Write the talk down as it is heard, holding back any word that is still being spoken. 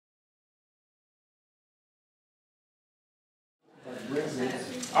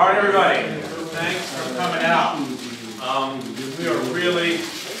All right, everybody. Thanks for coming out. We are really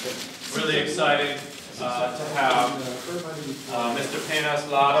excited to have Mr. Penas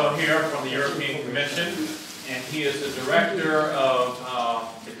Lado here from the European Commission, and he is the director of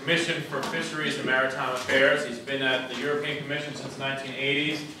the Commission for Fisheries and Maritime Affairs. He's been at the European Commission since the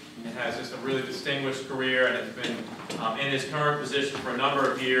 1980s and has just a really distinguished career, and has been in his current position for a number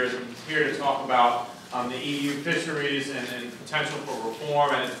of years. And he's here to talk about the EU fisheries and potential for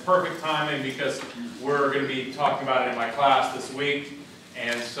reform, and it's perfect timing because we're going to be talking about it in my class this week,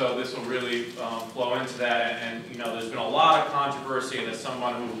 and so this will really flow into that. And you know, there's been a lot of controversy, and as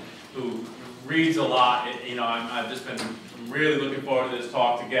someone who reads a lot, I've just been really looking forward to this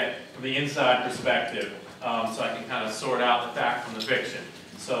talk to get from the inside perspective, so I can kind of sort out the fact from the fiction.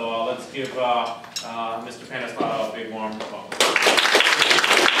 So let's give Mr. Penas Lado a big warm applause.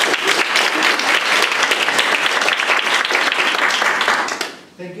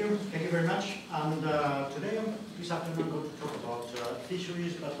 Thank you very much. And today, this afternoon, I'm going to talk about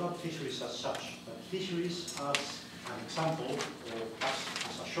fisheries, but not fisheries as such, but fisheries as an example or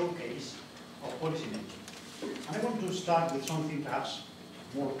as a showcase of policy making. And I want to start with something perhaps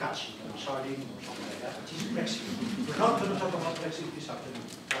more catchy than sardine or something like that, which is Brexit. We're not going to talk about Brexit this afternoon,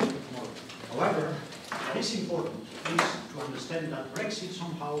 that's tomorrow. However, what is important is to understand that Brexit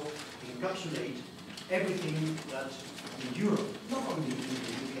somehow encapsulates everything that in Europe, not only in the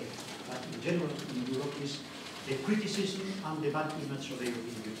UK, but in general in Europe, is the criticism and the bad image of the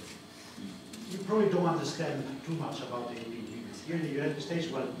European Union. You probably don't understand too much about the European Union. Here in the United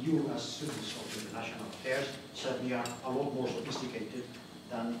States, well, you as students of international affairs certainly are a lot more sophisticated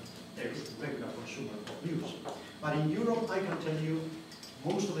than the regular consumer of news. But in Europe, I can tell you,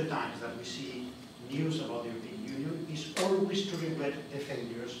 most of the times that we see news about the European Union is always to regret the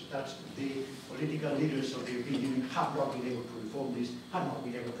failures that the political leaders of the European Union have not been able to reform this, have not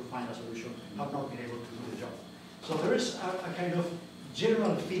been able to find a solution, have not been able to do the job. So there is a kind of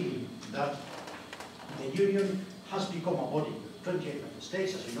general feeling that the Union has become a body with 28 member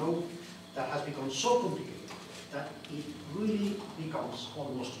states, as you know, that has become so complicated that it really becomes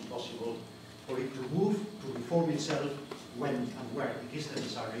almost impossible for it to move, to reform itself when and where it is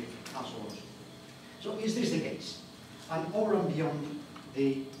necessary, and so on. So is this the case? And over and beyond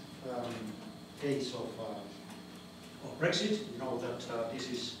the case of Brexit, you know that this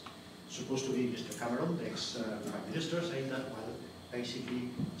is supposed to be Mr. Cameron, the ex-Prime Minister, saying that, well, basically,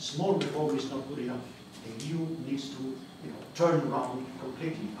 small reform is not good enough. The EU needs to turn around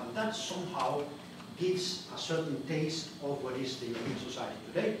completely. And that somehow gives a certain taste of what is the European society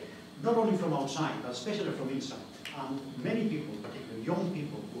today, not only from outside, but especially from inside. And many people, particularly young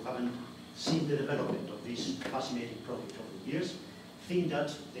people who haven't seen the development of this fascinating project over the years, think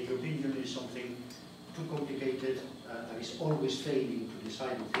that the European Union is something too complicated, that is always failing to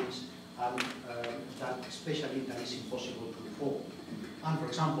decide on things, and that especially that is impossible to reform. And for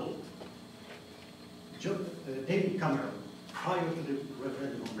example, David Cameron, prior to the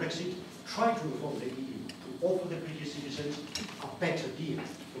referendum on Brexit, tried to reform the EU, to offer the British citizens a better deal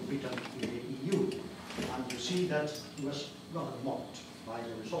for Britain in the EU. And you see that he was rather mocked by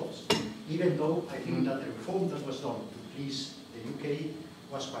the results, even though I think that the reform that was done to please the UK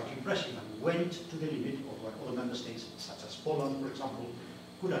was quite impressive and went to the limit of what other member states, such as Poland, for example,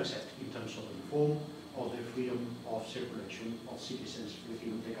 could accept in terms of the reform of the freedom of circulation of citizens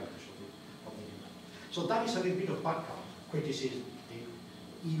within the countries of the Union. So that is a little bit of background, criticism,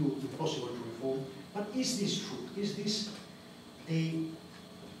 the EU impossible to reform. But is this true? Is this the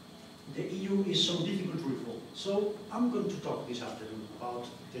EU is so difficult to reform? So I'm going to talk this afternoon about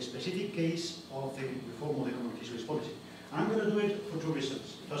the specific case of the reform of the common fisheries policy. And I'm going to do it for two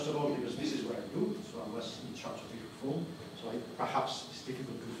reasons. First of all, because this is what I do, so I was in charge of the reform, so perhaps it's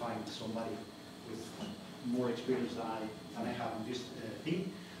difficult to find somebody with more experience than I have in this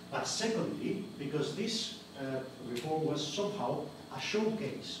thing. But secondly, because this reform was somehow a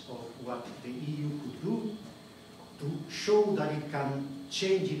showcase of what the EU could do to show that it can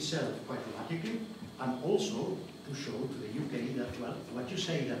change itself quite dramatically, and also to show to the UK that, well, what you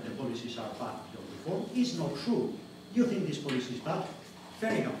say that the policies are bad, your reform, is not true. You think this policy is bad?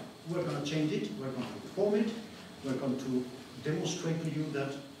 Fair enough. We're going to change it, we're going to reform it, we're going to demonstrate to you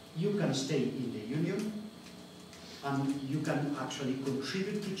that you can stay in the Union, and you can actually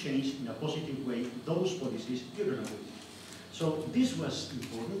contribute to change in a positive way those policies you're going to do. So this was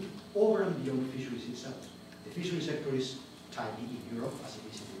important over and beyond fisheries itself. The fisheries sector is tiny in Europe, as it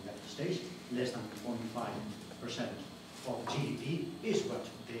is in the United States. Less than 0.5% of GDP is what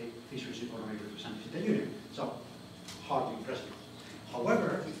the fisheries economy represents in the Union. So, hardly impressive.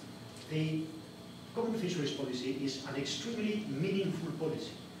 However, the common fisheries policy is an extremely meaningful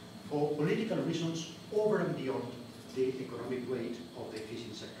policy for political reasons over and beyond the economic weight of the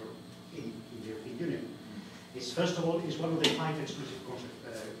fishing sector in the European Union. It's, first of all, is one of the 5 exclusive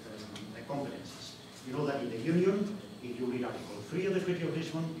competences. You know that in the Union, if you read Article 3 of the Treaty of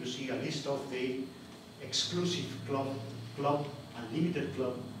Lisbon, you see a list of the exclusive club and limited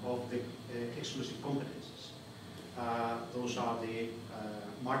club of the exclusive competences. Those are the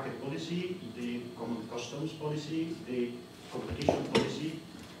market policy, the common customs policy, the competition policy,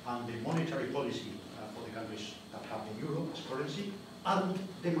 and the monetary policy for the countries that have the euro as currency, and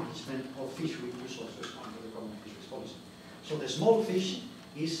the management of fishery resources under the common fisheries policy. So the small fish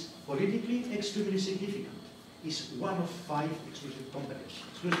is politically extremely significant. It's one of 5 exclusive competence.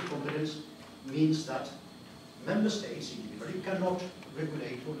 Exclusive competence means that member states individually cannot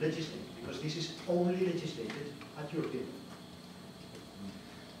regulate or legislate, because this is only legislated at European level.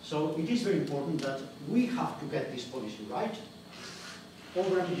 So it is very important that we have to get this policy right,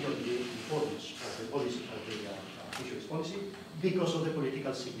 over and beyond the importance of the policy of the fisheries policy, because of the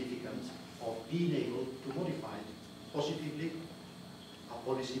political significance of being able to modify positively a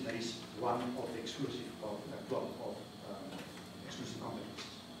policy that is one of the exclusive club of exclusive competences.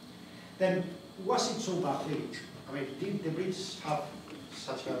 Then, was it so badly? I mean, did the Brits have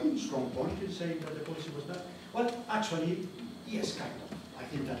such a strong point in saying that the policy was bad? Well, actually, yes, kind of. I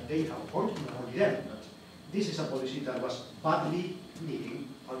think that they have a point, not only them, but this is a policy that was badly needing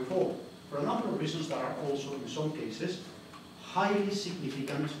a reform for a number of reasons that are also, in some cases, highly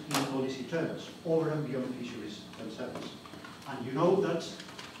significant in policy terms, over and beyond fisheries themselves. And you know that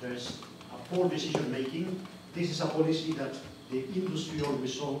there's a poor decision making. This is a policy that the industry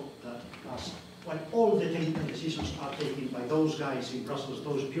always saw that as, when all the technical decisions are taken by those guys in Brussels,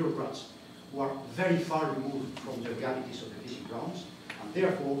 those bureaucrats who are very far removed from the realities of the fishing grounds, and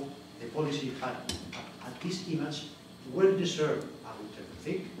therefore the policy had this image well deserved, I would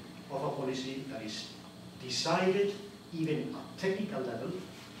think, of a policy that is decided even at technical level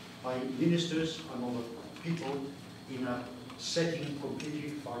by ministers and other people in a setting completely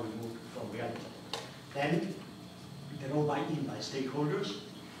far removed from reality. Then they're all buy-in by stakeholders,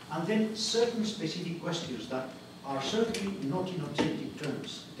 and then certain specific questions that are certainly not in objective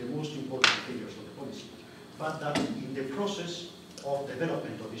terms the most important pillars of the policy, but that in the process of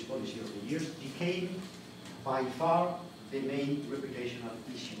development of this policy over the years became by far the main reputational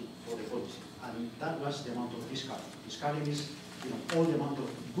issue for the policy. And that was the amount of discarding. Discarding is, all the amount of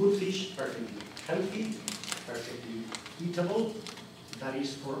good fish, perfectly healthy, perfectly eatable, that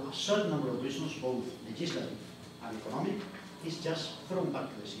is for a certain number of reasons, both legislative and economic, is just thrown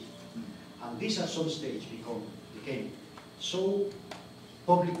back to the sea. And this at some stage became so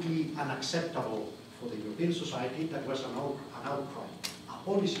publicly unacceptable for the European society that was an outcry. A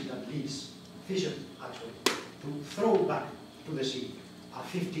policy that leads fishermen, actually, to throw back to the sea a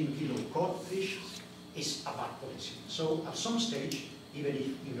 15-kilo cod fish is a bad policy. So at some stage, even if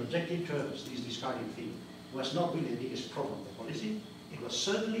in objective terms this discarding thing was not really the biggest problem of the policy, it was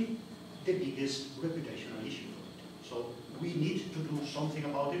certainly the biggest reputational issue for it. So we need to do something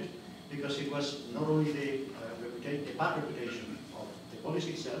about it, because it was not only the bad reputation of the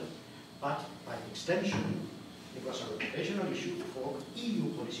policy itself, but by extension, it was a reputational issue for EU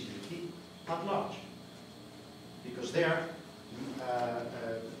policymaking at large. Because there,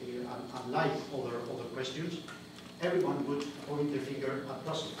 unlike other questions, everyone would point their finger at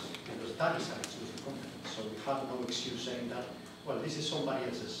Brussels, because that is an exclusive competence. So we have no excuse saying that, well, this is somebody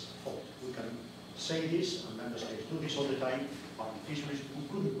else's fault. We can say this, and member states do this all the time, but in fisheries we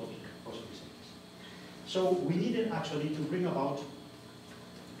couldn't possibly say this. So we needed actually to bring about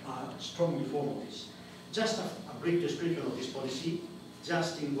a strong reform of this. Just a brief description of this policy,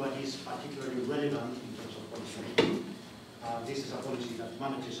 just in what is particularly relevant in terms of policy making. This is a policy that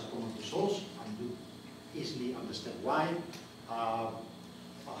manages a common resource, and you easily understand why. A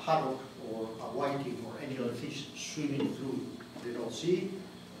haddock or a whiting or any other fish swimming through the North Sea.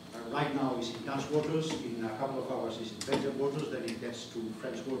 Right now is in Dutch waters, in a couple of hours is in Belgian waters, then it gets to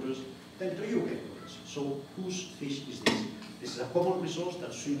French waters, then to UK waters. So whose fish is this? This is a common resource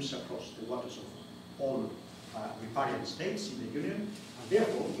that swims across the waters of all riparian states in the Union, and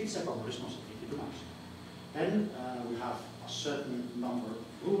therefore it's a common responsibility to manage. Then we have a certain number of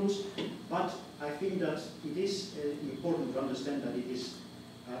rules, but I think that it is important to understand that it is,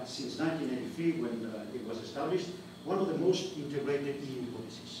 since 1983, when it was established, one of the most integrated EU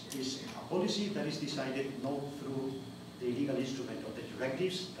policies. It is a policy that is decided not through the legal instrument of the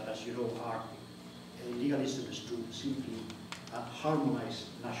directives, that as you know are legal instruments to simply harmonize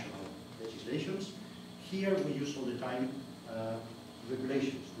national legislations. Here we use all the time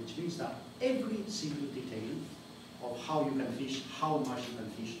regulations, which means that every single detail of how you can fish, how much you can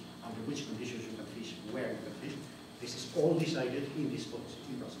fish, under which conditions you can fish, where you can fish, this is all decided in this policy,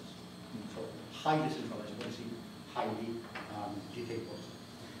 in Brussels. So highly centralized policy, highly detailed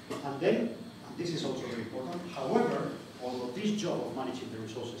policy. And then, and this is also very important, however, although this job of managing the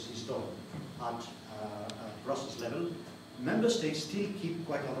resources is done at Brussels level, member states still keep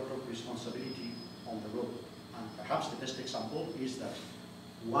quite a lot of responsibility on the road. And perhaps the best example is that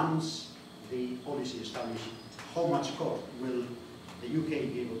once the policy established how much cod will the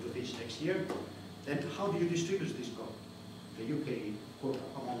UK be able to fish next year, then how do you distribute this cod, the UK quota,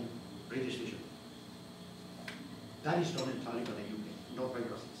 among British fishermen? That is done entirely by the UK, not by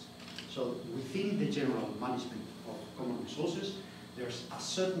Brussels. So within the general management of common resources, there's a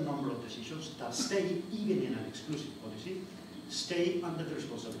certain number of decisions that stay, even in an exclusive policy, stay under the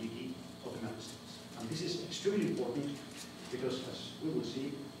responsibility of the member states. And this is extremely important because, as we will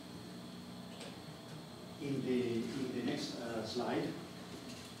see in the next slide,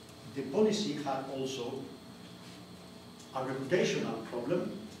 the policy had also a reputational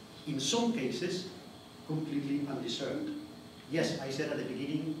problem, in some cases completely undiscerned. Yes, I said at the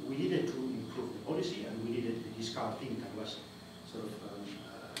beginning we needed to improve the policy and we needed to discard things that was sort of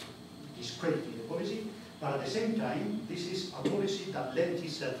discrediting the policy, but at the same time this is a policy that lent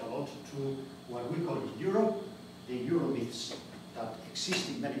itself a lot to what we call in Europe the Euro myths that exist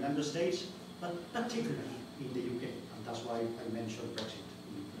in many member states, but particularly in the UK, and that's why I mentioned Brexit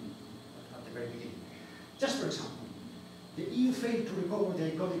at the very beginning. Just for example, the EU failed to recover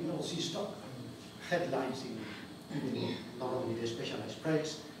the iconic North Sea stock. Headlines in not only the specialized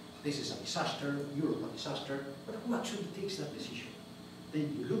press, this is a disaster, Europe a disaster, but who actually takes that decision?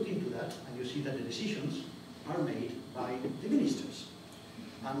 Then you look into that and you see that the decisions are made by the ministers.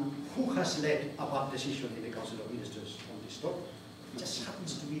 And who has led a bad decision in the Council of Ministers on this stock? It just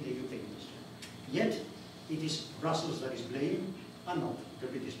happens to be the UK minister. Yet, it is Brussels that is blamed and not the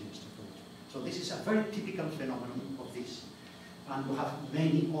British minister for it. So this is a very typical phenomenon of this. And we have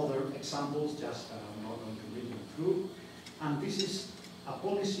many other examples, just I'm not going to read them through. And this is a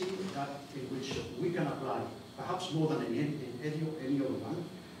policy that in which we can apply, perhaps more than any other one,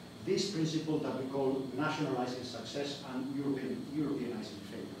 this principle that we call nationalizing success and Europeanizing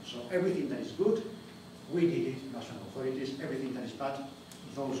failure. So everything that is good, we did it, national authorities. Everything that is bad,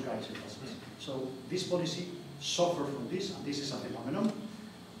 those guys in Brussels. So this policy suffers from this, and this is a phenomenon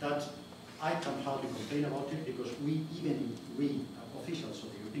that I can hardly complain about it because we officials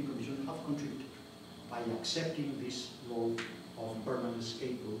of the European Commission have contributed by accepting this role of permanent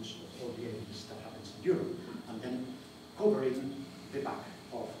scapegoats of all the evidence that happens in Europe and then covering the back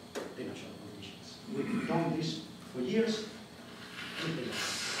of the national politicians. We've done this for years.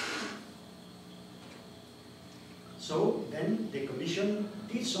 So then the Commission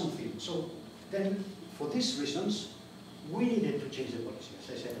did something. So then for these reasons, we needed to change the policy, as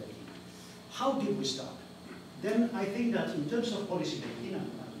I said at the beginning. How did we start? Then I think that in terms of policy making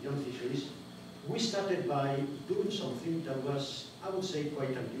and beyond fisheries, we started by doing something that was, I would say, quite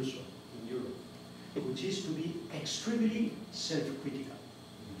unusual in Europe, which is to be extremely self-critical.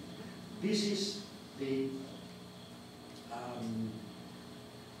 This is the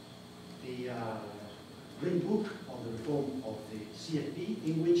Green Book on the reform of the CFP,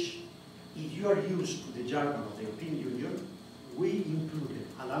 in which, if you are used to the jargon of the European Union, we included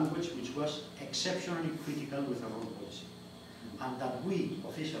a language which was exceptionally critical with our own policy. And that we,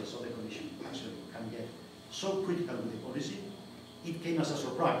 officials of the Commission, actually can get so critical with the policy, it came as a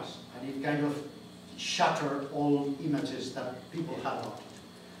surprise, and it kind of shattered all images that people had about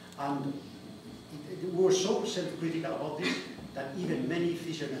it. And we were so self-critical about this that even many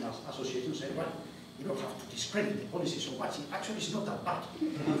fishermen associations said, well, you don't have to discredit the policy so much. Actually, it's not that bad. You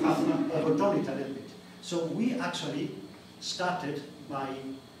have overdone it a little bit. So we actually started by,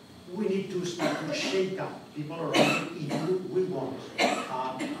 we need to start to shake up people around. If we want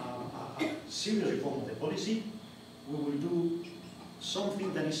a serious reform of the policy, we will do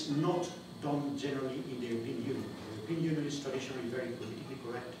something that is not done generally in the European Union. The European Union is traditionally very politically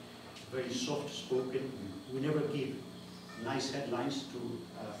correct, very soft-spoken. We never give nice headlines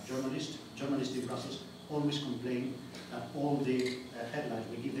to journalists. Journalists in Brussels always complain that all the headlines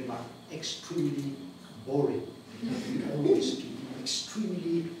we give them are extremely boring. Always speaking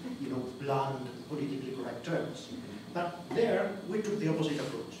extremely, blunt, politically correct terms. But there, we took the opposite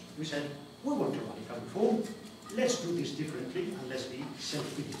approach. We said, we want a radical reform. Let's do this differently, and let's be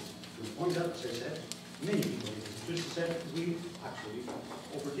self-critical. To the point that, as I said, many people in the industry said, we actually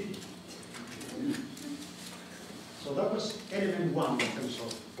overdid it. So that was element one in terms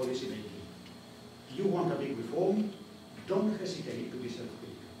of policy making. You want a big reform, don't hesitate to be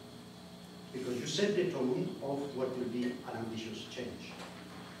self-critical, because you set the tone of what will be an ambitious change.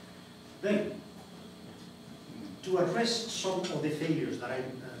 Then, to address some of the failures that I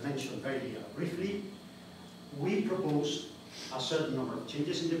mentioned very briefly, we proposed a certain number of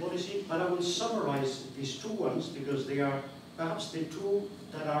changes in the policy, but I will summarize these two ones because they are perhaps the two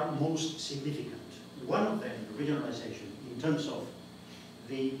that are most significant. One of them, regionalization, in terms of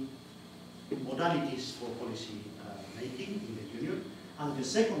the modalities for policy making in the Union, and the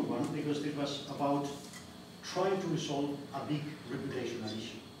second one, because this was about trying to resolve a big reputational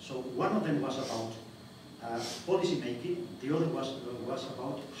issue. So one of them was about policy making, the other was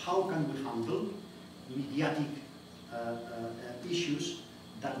about how can we handle mediatic issues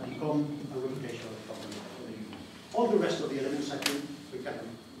that become a reputational problem for the Union. All the rest of the elements, I think, we can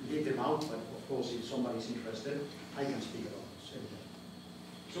leave them out, but of course, if somebody is interested, I can speak about it.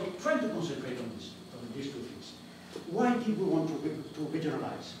 So trying to concentrate on these two things. Why did we want to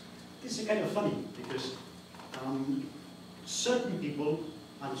regionalize? This is kind of funny, because certain people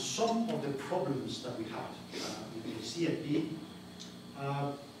and some of the problems that we had in the CFP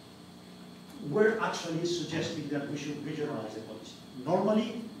were actually suggesting that we should regionalize the policy.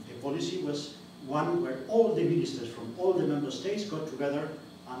 Normally, the policy was one where all the ministers from all the member states got together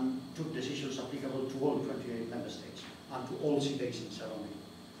and took decisions applicable to all 28 member states and to all sea basins surrounding.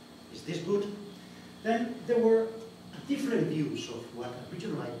 Is this good? Then there were different views of what a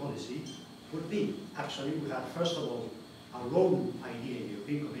regionalized policy would be. Actually, we had, first of all, our own idea in the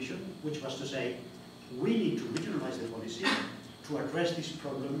European Commission, which was to say, we need to regionalize the policy to address this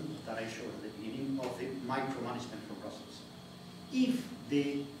problem that I showed at the beginning of the micromanagement from Brussels. If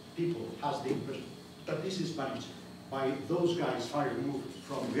the people has the impression that this is managed by those guys far removed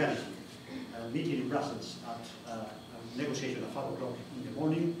from reality, meeting in Brussels at a negotiation at 5 o'clock in the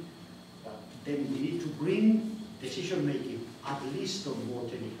morning, then we need to bring decision-making, at least on more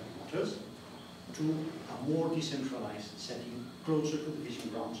technical matters, to a more decentralized setting, closer to the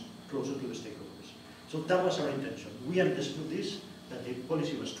fishing grounds, closer to the stakeholders. So that was our intention. We understood this, that the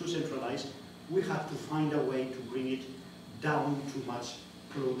policy was too centralized. We had to find a way to bring it down to much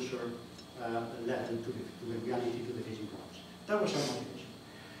closer level to the reality, to the fishing grounds. That was our motivation.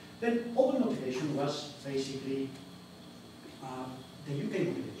 Then other motivation was basically the UK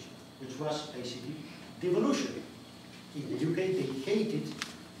motivation, which was basically devolution. In the UK, they hated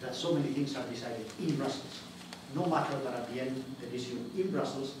that so many things are decided in Brussels. No matter that at the end, the decision in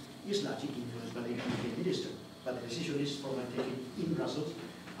Brussels is largely influenced by the UK minister. But the decision is formally taken in Brussels,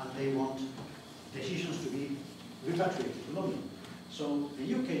 and they want decisions to be repatriated to London. So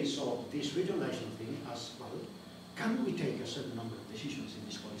the UK saw this regionalization thing as, well, can we take a certain number of decisions in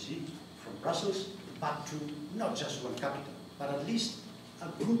this policy from Brussels back to not just one capital, but at least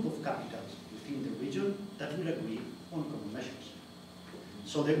a group of capitals within the region that will agree on common measures.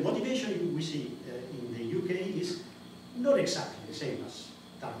 So the motivation we see in the UK is not exactly the same as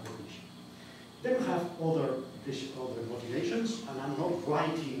that definition. Then we have other motivations, and I'm not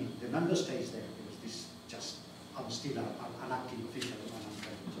writing the member states there because this just, I'm still an active official.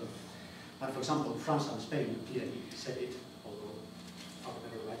 But for example, France and Spain clearly said it, although I would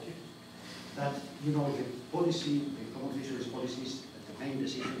never write it, that the policy, the common fisheries policies, the main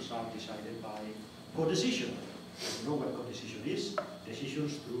decisions are decided by co-decision. You know what co-decision is?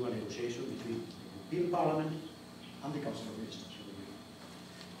 Decisions through a negotiation between the European Parliament and the Council of Ministers.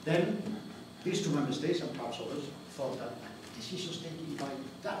 Then, these two member states, and perhaps others, thought that decisions taken by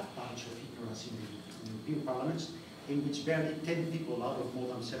that bunch of ignorance in the European parliaments, in which barely 10 people out of more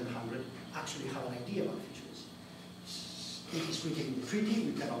than 700 actually have an idea about fisheries. It is written in the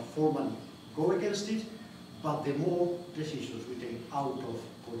treaty, we cannot formally go against it, but the more decisions we take out of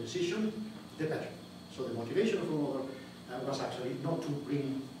co-decision, the better. So the motivation of another was actually not to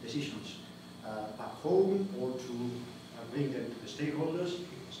bring decisions back home or to bring them to the stakeholders.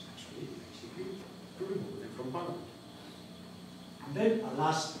 It was actually basically to remove them from Parliament. And then a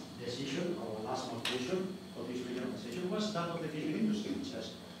last decision, or a last motivation for this regionalization was that of the fishing industry, which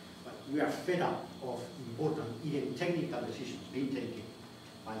says, we are fed up of important, even technical decisions being taken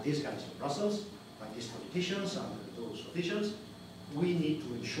by these guys in Brussels, by these politicians and those officials. We need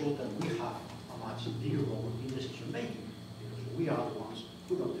to ensure that we have a much bigger role in decision making, because we are the ones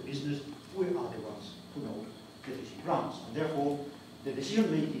who know the business, we are the ones who know the fishing grounds. And therefore, the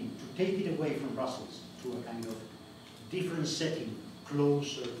decision making to take it away from Brussels to a kind of different setting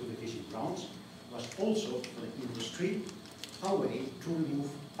closer to the fishing grounds was also for the industry a way to remove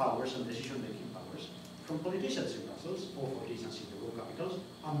powers and decision-making powers from politicians in Brussels or politicians in the world capitals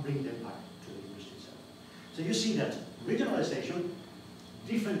and bring them back to the industry itself. So you see that regionalization,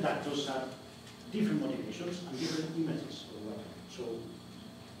 different actors have different motivations and different images of water. So,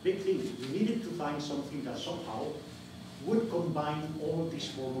 big thing, we needed to find something that somehow would combine all these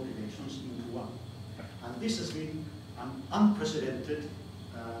four motivations into one. And this has been an unprecedented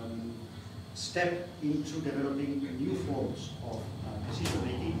step into developing new forms of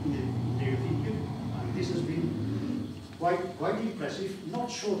decision-making in the European Union. And this has been quite impressive.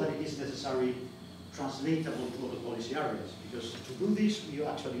 Not sure that it is necessarily translatable to other policy areas, because to do this, you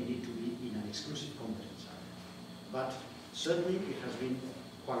actually need to be in an exclusive competence area. But certainly, it has been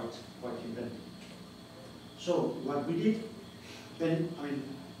quite inventive. So what we did then, I mean,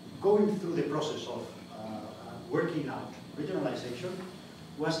 going through the process of working out regionalization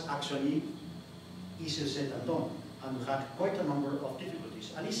was actually easier said than done, and we had quite a number of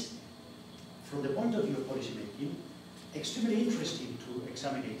difficulties. At least from the point of view of policy making, extremely interesting to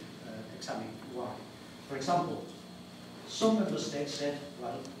examine why. For example, some member states said,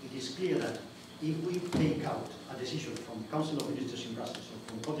 well, it is clear that if we take out a decision from the Council of Ministers in Brussels or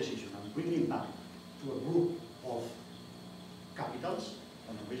from co-decision and bring it back to a group of capitals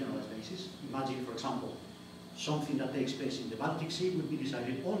on a regionalized basis, imagine, for example, something that takes place in the Baltic Sea would be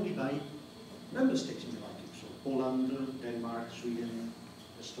decided only by member states in the Baltic, so Poland, Denmark, Sweden,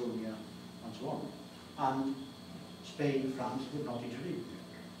 Estonia, and so on. And Spain, France would not intervene.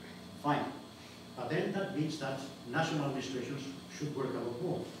 Fine. But then that means that national administrations should work a lot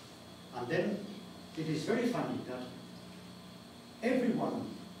more. And then it is very funny that everyone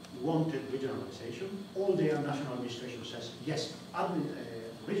wanted regionalization. All their national administration says, yes,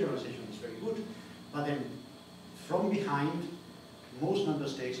 regionalization is very good, but then from behind, most member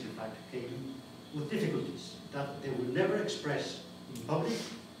states, in fact, came with difficulties that they will never express in public,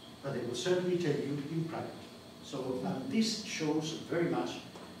 but they will certainly tell you in private. So this shows very much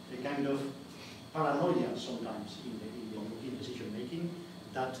the kind of paranoia sometimes in decision making,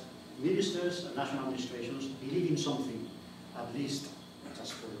 that ministers and national administrations believe in something, at least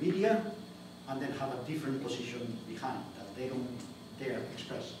just for the media, and then have a different position behind that they don't dare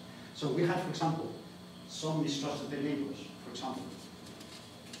express. So we had, for example, some mistrust of their neighbors. For example,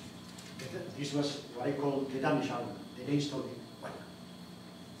 this was what I call the Danish argument. The Danes told me, well,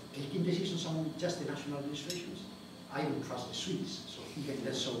 taking decisions on just the national administrations, I don't trust the Swedes, so even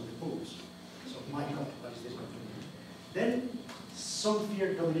less so the Poles. So my God, what is this going to mean? Then some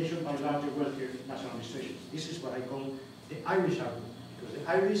fear domination by larger, wealthier national administrations. This is what I call the Irish argument, because the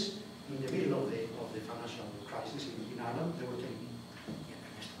Irish, in the middle of the financial crisis in Ireland, they were telling me, yeah,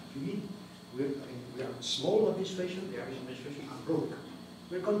 Ernesto, what do you mean? We are a small administration, the Irish administration, and broke.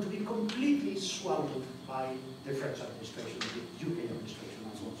 We're going to be completely swallowed by the French administration, the UK administration,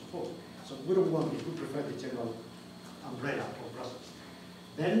 and so on and so forth. So we don't want it, we prefer the general umbrella of Brussels.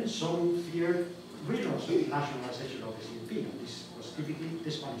 Then some feared regional nationalization of the CNP, and this was typically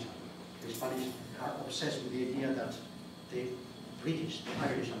the Spanish argument. The Spanish are obsessed with the idea that the British, the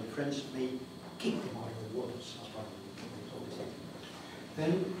Irish, and the French may kick them out of the waters as part of the CNP.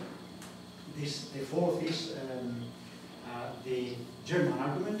 Then the fourth is the German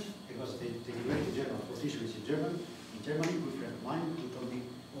argument, because the Director General for Fisheries in Germany, good friend of mine, who told me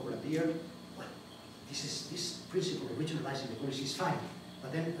over a beer, well, this principle of regionalizing the policy is fine,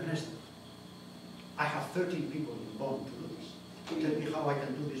 but then Ernesto, I have 13 people in Bonn to do this. Tell me how I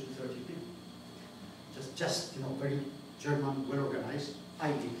can do this with 13 people. Just very German, well organized. I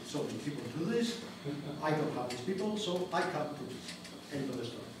need so many people to do this. I don't have these people, so I can't do this. End of the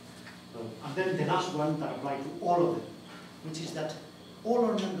story. So, and then the last one that applies to all of them, which is that all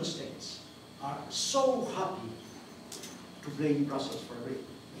our member states are so happy to blame Brussels for everything.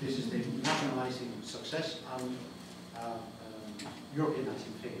 This is the nationalizing success and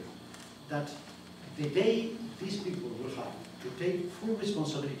Europeanizing failure. That the day these people will have to take full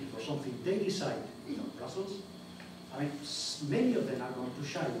responsibility for something they decide in Brussels, I mean, many of them are going to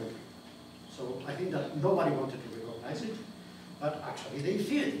shy away. So I think that nobody wanted to recognize it, but actually they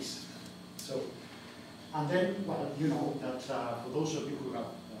fear this. So, and then, well, you know that for those of you who have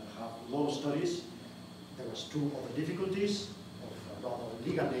law studies, there was two other difficulties of rather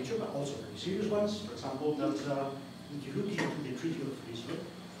legal nature, but also very serious ones. For example, that if you look into the Treaty of Lisbon,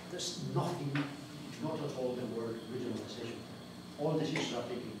 there's nothing, not at all the word regionalization. All decisions are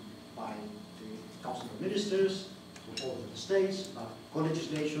taken by the Council of Ministers, to all of the states, by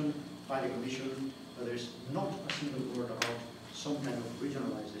co-legislation, by the Commission, but there's not a single word about some kind of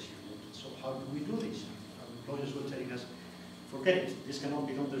regionalized decision. So how do we do this? Our employers were telling us, forget it, this cannot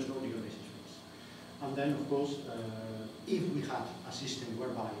be done, there's no legal basis for this. And then, of course, if we had a system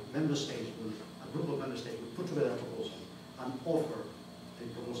whereby member states will, a group of member states would put together a proposal and offer the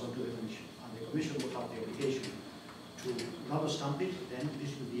proposal to the Commission, and the Commission would have the obligation to rubber stamp it, then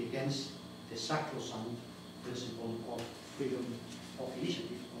this would be against the sacrosanct principle of freedom of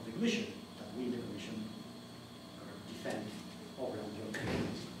initiative of the Commission, that we, the Commission, defend over the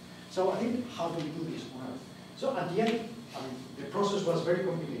communities. So I think, how do we do this on Earth? So at the end, the process was very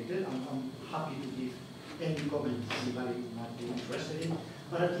complicated. I'm happy to give any comment anybody might be interested in.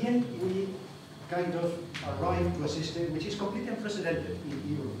 But at the end, we kind of arrived to a system which is completely unprecedented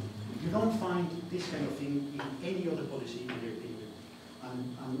in Europe. You don't find this kind of thing in any other policy in the European Union.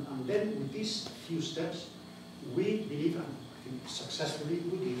 And then with these few steps, we believe, and I think successfully,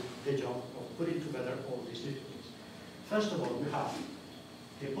 we did the job of putting together all these difficulties. First of all, we have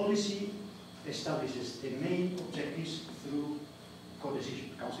the policy establishes the main objectives through co-decision,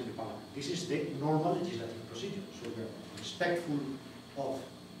 Council and Parliament. This is the normal legislative procedure, so we are respectful of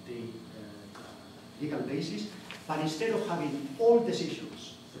the legal basis, but instead of having all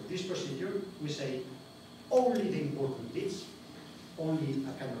decisions through this procedure, we say only the important bits, only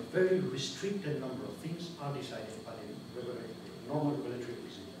a kind of very restricted number of things are decided by the normal regulatory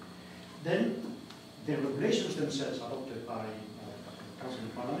procedure. Then the regulations themselves adopted by Council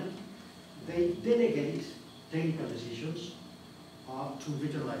and Parliament, they delegate technical decisions to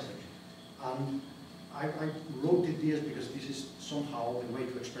regionalized action. And I wrote it this because this is somehow the way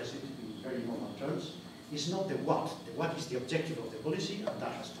to express it in very normal terms. It's not the what. The what is the objective of the policy, and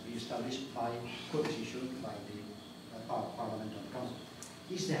that has to be established by co-decision by the Parliament and Council.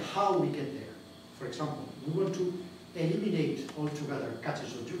 It's the how we get there. For example, we want to eliminate altogether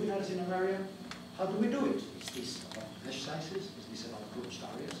catches of juveniles in an area. How do we do it? Is this about mesh sizes? Is this about closed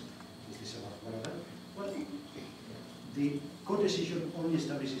areas? Is this about whatever? Well, the co-decision only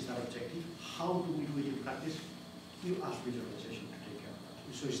establishes that objective. How do we do it in practice? You ask regionalization to take care of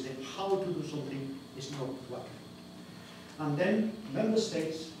that. So it's the how to do something, is not what to do. And then member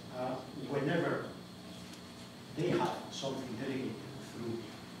states, whenever they have something delegated through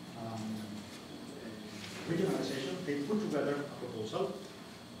regionalization, they put together a proposal,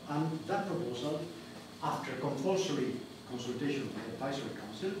 and that proposal, after compulsory consultation with the Advisory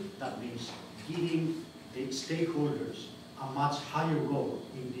Council, that means giving the stakeholders a much higher role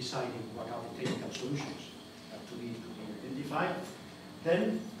in deciding what are the technical solutions to be identified,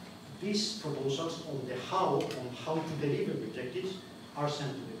 then these proposals on how to deliver the objectives are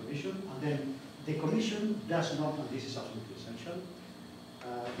sent to the Commission, and then the Commission does not, and this is absolutely essential,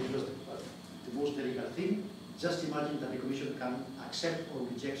 because the most delicate thing, just imagine that the Commission can accept or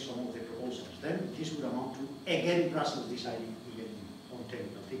reject some of the proposals. Then this would amount to, again, Brussels deciding again on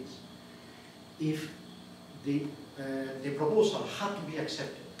technical things. If the proposal had to be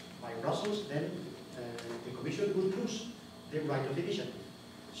accepted by Brussels, then the Commission would lose the right of initiative.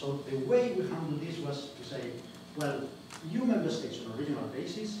 So the way we handled this was to say, well, you member states on a regional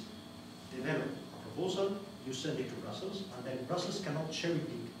basis develop a proposal, you send it to Brussels, and then Brussels cannot cherry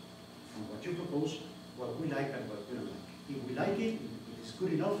pick from what you propose what we like and what we don't like. If we like it, it is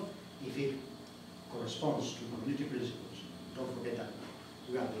good enough. If it corresponds to community principles, don't forget that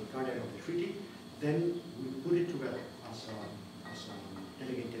we are the guardian of the treaty, then we put it together as a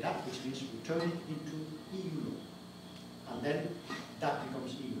delegated act, which means we turn it into EU law. And then that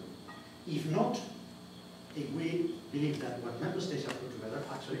becomes EU law. If not, if we believe that what member states have put together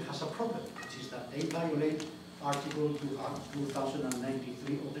actually has a problem, which is that they violate Article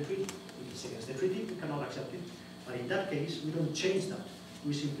 2093 of the treaty. If it's against the treaty, we cannot accept it. But in that case, we don't change that.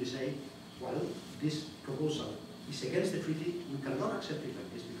 We simply say, well, this proposal is against the treaty, we cannot accept it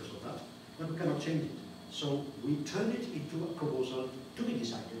like this because of that, but we cannot change it. So we turn it into a proposal to be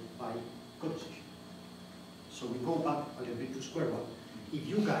decided by co-decision. So we go back a little bit to square one. If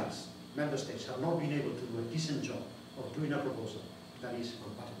you guys, member states, have not been able to do a decent job of doing a proposal that is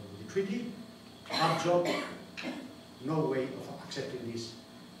compatible with the treaty, our job, no way of accepting this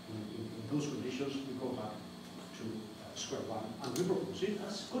in those conditions, we go back to square one and we propose it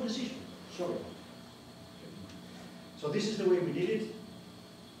as co-decision. Sorry. So this is the way we did it.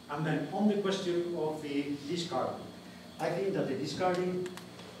 And then on the question of the discarding, I think that the discarding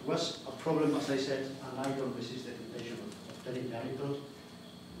was a problem, as I said, and I don't resist the temptation of telling the anecdote.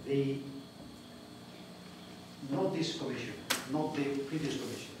 Not this commission, not the previous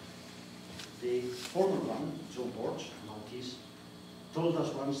commission. The former one, John Borch, Maltese, told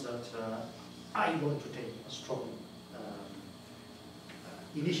us once that I want to take a strong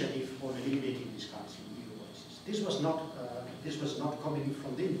initiative on eliminating discards in EU policies. This was not coming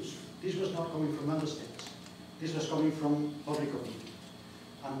from the industry. This was not coming from member states. This was coming from public opinion.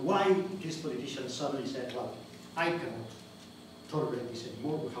 And why this politician suddenly said, well, I cannot tolerate this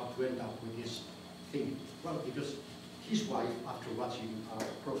anymore, we have to end up with this thing. Well, because his wife, after watching our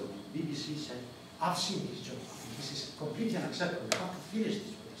program on BBC, said, I've seen this job, this is completely unacceptable, we have to finish this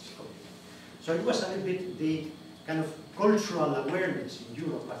with this completely. So it was a little bit the kind of cultural awareness in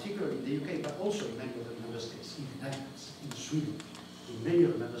Europe, particularly in the UK, but also in many other member states, in the Netherlands, in Sweden, in many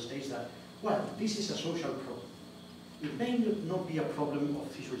other member states that, well, this is a social problem. It may not be a problem of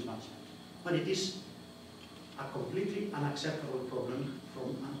fisheries management, but it is a completely unacceptable problem from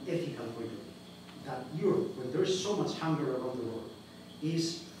an ethical point of view. That Europe, when there is so much hunger around the world,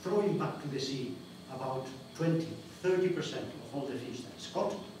 is throwing back to the sea about 20, 30% of all the fish that is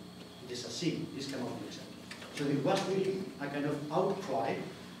caught. It is a sin. This cannot be accepted. So it was really a kind of outcry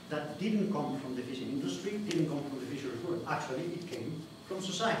that didn't come from the fishing industry, didn't come from the fisheries world. Actually, it came from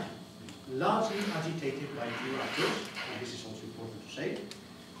society, largely agitated by two actors, and this is also important to say,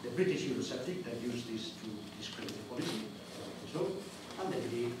 the British Eurosceptic that used this to discredit the policy, and then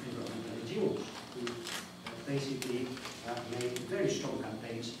the environmental NGOs, who basically made very strong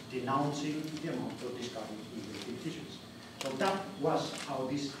campaigns denouncing the amount of discarding illegal fisheries. So that was how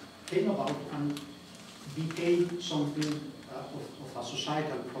this came about and became something of a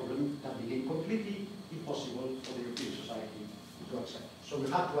societal problem that became completely impossible for the European society to accept. So we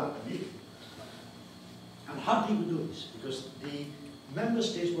had to act immediately. And how did we do this? Because the member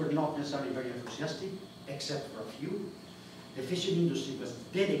states were not necessarily very enthusiastic, except for a few. The fishing industry was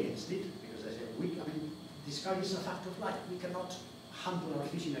dead against it, because they said, discard is a fact of life. We cannot handle our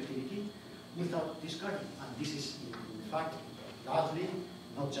fishing activity without discarding. And this is, in fact, largely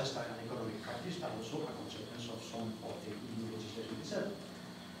not just an economic practice, but also a consequence of some of the EU legislation itself.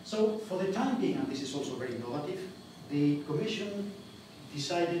 So, for the time being, and this is also very innovative, the Commission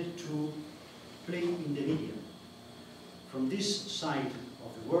decided to play in the media. From this side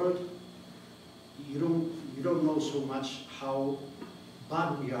of the world, you don't know so much how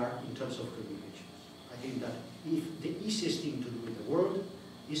bad we are in terms of communications. I think that if the easiest thing to do in the world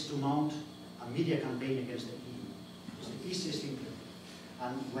is to mount a media campaign against the EU. It's the easiest thing to do.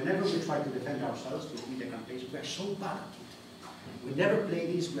 And whenever we try to defend ourselves with media campaigns, we are so bad at it. We never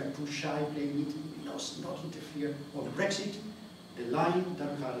play this, we are too shy playing it, we must not interfere. On the Brexit, the line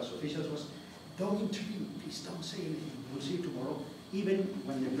that we had as officials was, don't intervene, please don't say anything, we'll see tomorrow. Even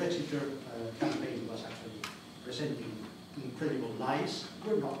when the Brexiter campaign was actually presenting incredible lies,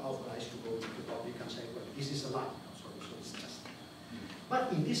 we're not authorized to go to the public and say, well, this is a lie. So it's just.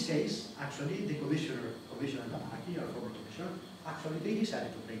 But in this case, actually, the Commissioner Damanaki, our former Commissioner, actually they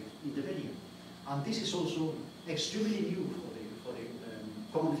decided to play in the media. And this is also extremely new for the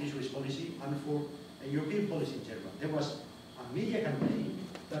common fisheries policy and for a European policy in general. There was a media campaign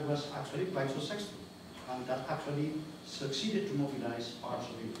that was actually quite successful, and that actually succeeded to mobilize parts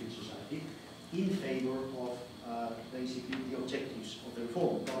of the European society in favor of basically the objectives of the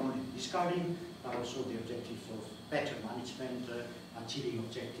reform, not only discarding, but also the objectives of better management, achieving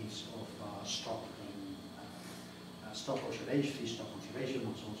objectives of stock conservation, fish stock conservation,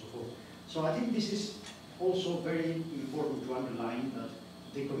 and so on and so forth. So I think this is also very important to underline that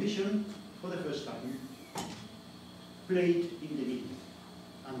the Commission, for the first time, played in the media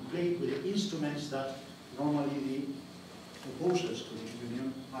and played with the instruments that normally the opposers to the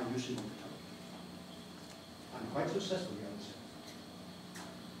Union are using all the time. And quite successfully, I would say.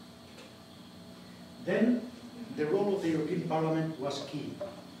 Then, the role of the European Parliament was key.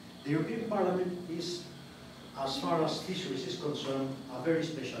 The European Parliament is, as far as fisheries is concerned, a very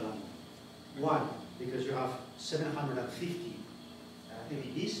special animal. Why? Because you have 750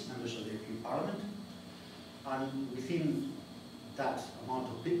 MEPs, members of the European Parliament, and within that amount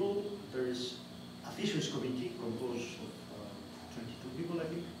of people, there is a fisheries committee composed of 22 people, I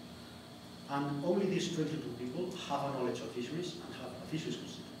think, and only these 22 people have a knowledge of fisheries and have a fisheries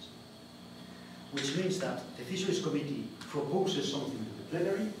constituency. Which means that the fisheries committee proposes something to the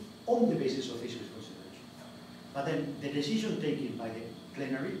plenary on the basis of fisheries consideration. But then the decision taken by the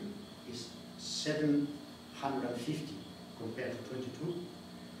plenary is 750 compared to 22.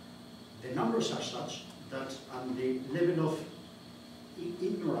 The numbers are such that the level of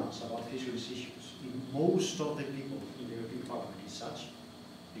ignorance about fisheries issues in most of the people in the European Parliament is such,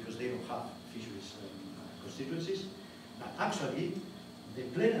 because they don't have fisheries constituencies, that actually the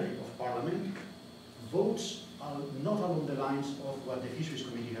plenary of Parliament votes not along the lines of what the Fisheries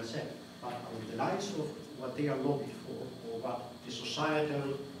Committee has said, but along the lines of what they are lobbied for, or what the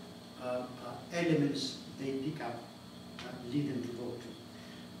societal elements they pick up lead them to vote to.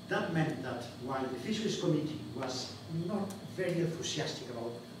 That meant that while the Fisheries Committee was not very enthusiastic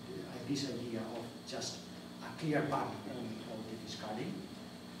about this idea of just a clear ban on the discarding,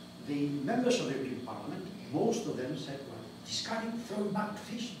 the members of the European Parliament, most of them said, well, discarding, throwing back to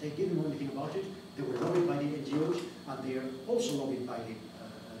fish, they didn't know anything about it. They were lobbied by the NGOs, and they are also lobbied by the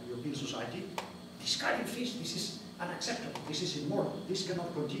European society. Discarding fish, this is unacceptable, this is immoral, this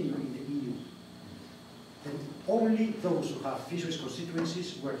cannot continue in the EU then only those who have fisheries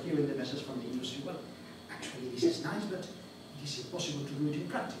constituencies were hearing the message from the industry. Well, actually this is nice, but it is impossible to do it in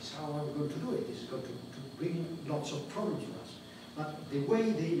practice. How are we going to do it? This is going to bring lots of problems to us. But the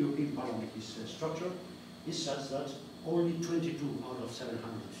way the European Parliament is structured is such that only 22 out of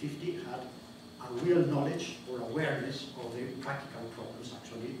 750 had a real knowledge or awareness of the practical problems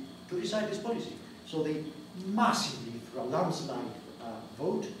actually to decide this policy. So they massively, through a landslide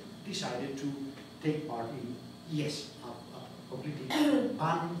vote, decided to take part in, yes, a completely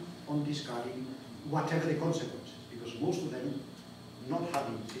ban on discarding whatever the consequences, because most of them, not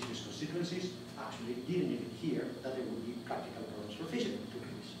having fisheries constituencies, actually didn't even hear that there would be practical problems for fishing to do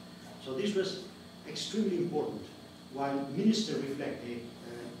this. So this was extremely important. While ministers reflect the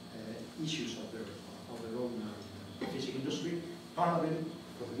issues of their own fishing industry, Parliament,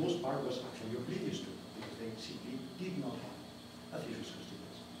 for the most part, was actually oblivious to it, because they simply did not have a fisheries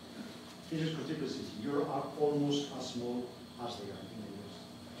constituency. Fisheries constituencies in Europe are almost as small as they are in the US.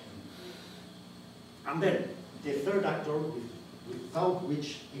 And then, the third actor, without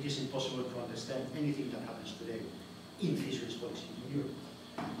which it is impossible to understand anything that happens today in fisheries policy in Europe,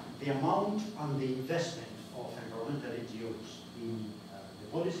 the amount and the investment of environmental NGOs in the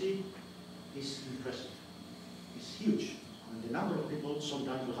policy is impressive. It's huge. And the number of people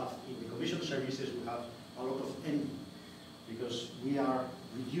sometimes we have in the Commission services, we have a lot of envy, because we are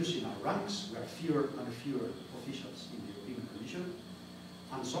reducing our ranks, we are fewer and fewer officials in the European Commission,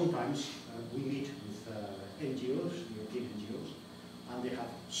 and sometimes we meet with NGOs, European NGOs, and they have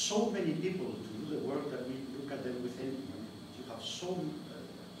so many people to do the work that we look at them with envy. You have so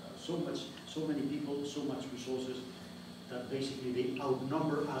many people, so much resources, that basically they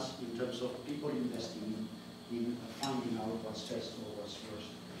outnumber us in terms of people investing in finding out what's best or what's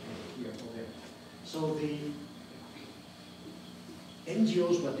worst here or there. So the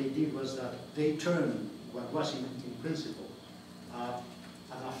NGOs, what they did was that they turned what was in principle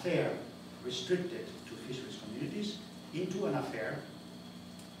an affair restricted to fisheries communities into an affair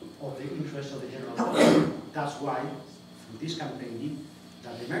of the interest of the general public. That's why, through this campaigning,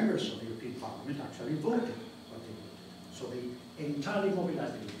 that the members of the European Parliament actually voted what they voted. So they entirely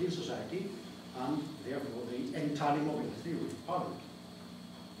mobilized the European society, and therefore they entirely mobilized the European Parliament.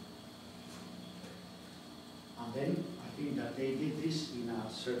 And then I think that they did this in a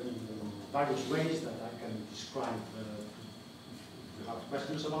certain various ways that I can describe if you have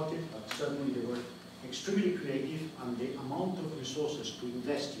questions about it, but certainly they were extremely creative, and the amount of resources to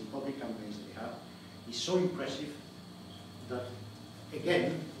invest in public campaigns they have is so impressive that,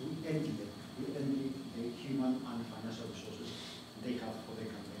 again, we envy them. We envy the human and financial resources they have for their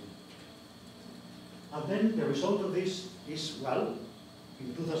campaign. And then the result of this is, well,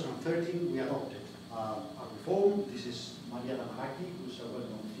 in 2013 we adopted a reform. This is Maria Damanaki, who's a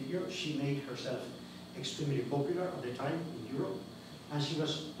well-known figure. She made herself extremely popular at the time in Europe, and she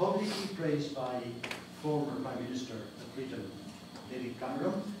was publicly praised by former Prime Minister of Britain, David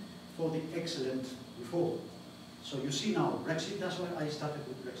Cameron, for the excellent reform. So you see now, Brexit, that's why I started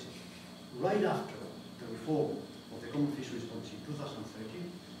with Brexit. Right after the reform of the Common Fisheries Policy in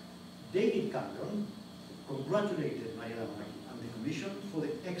 2013, David Cameron congratulated Maria Damanaki and the Commission for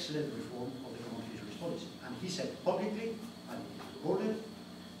the excellent reform of the Common Fisheries Policy. And he said publicly, and it is recorded,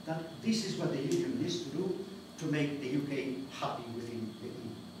 that this is what the Union needs to do to make the UK happy within the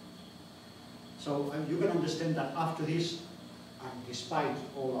EU. So you can understand that after this, and despite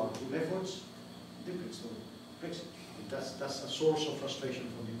all our good efforts, the Brexit. That's a source of frustration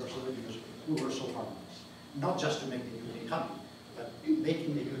for me personally, because we were so far from this. Not just to make the UK happy, but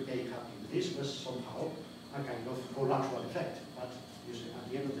making the UK happy with this was somehow a kind of collateral effect. But you see,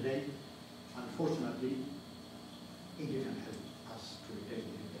 at the end of the day, unfortunately, it didn't help us to retain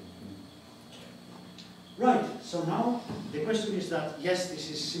the UK. Right, so now the question is that, yes,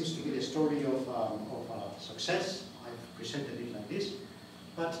 seems to be the story of success. I've presented it like this,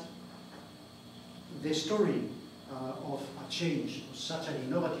 but the story of a change, of such an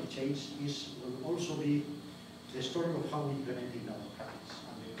innovative change, will also be the story of how we implement it in our practice.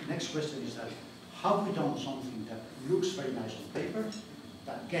 And the next question is that, have we done something that looks very nice on paper,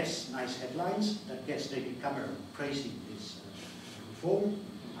 that gets nice headlines, that gets David Cameron praising this reform,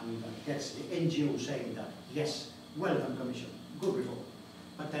 and that gets the NGO saying that, yes, well done Commission, good reform.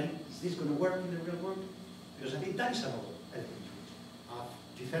 But then, is this going to work in the real world? Because I think that is another element to it.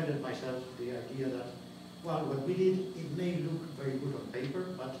 I've defended myself the idea that, well, what we did, it may look very good on paper,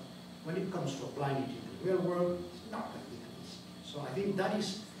 but when it comes to applying it in the real world, it's not that easy. So I think that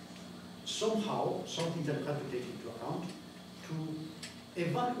is somehow something that we have to take into account to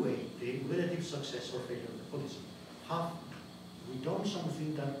evaluate the relative success or failure of the policy. Have we done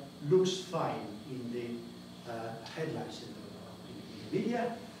something that looks fine in the headlines in the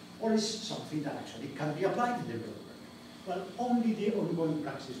media, or is something that actually can be applied in the real world? Well, only the ongoing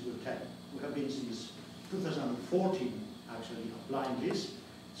practice will tell. We have been since 2014 actually applying this.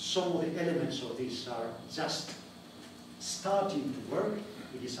 Some of the elements of this are just starting to work.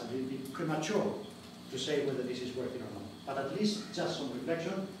 It is a little bit premature to say whether this is working or not. But at least just some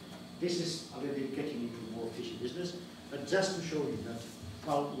reflection. This is a little bit getting into more fishing business. But just to show you that,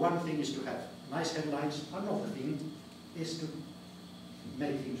 well, one thing is to have nice headlines. Another thing is to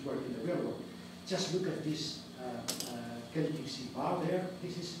make things work in the real world. Just look at this Celtic Sea bar there.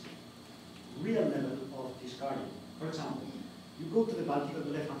 This is real level of discarding. For example, you go to the Baltic on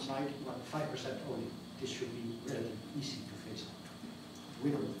the left-hand side, well, 5% only. This should be relatively easy to phase out.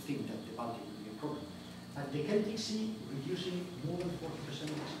 We don't think that the Baltic will be a problem. And the Celtic Sea reducing more than 40%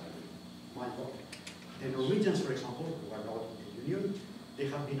 of discarding. My God. The Norwegians, for example, who are not in the Union, they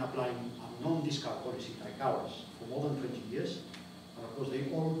have been applying a non-discard policy like ours for more than 20 years. And of course,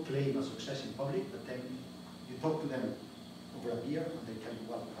 they all claim a success in public, but then you talk to them over a beer and they tell you,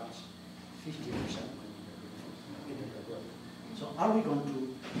 well, perhaps 50% might be in the real world. So are we going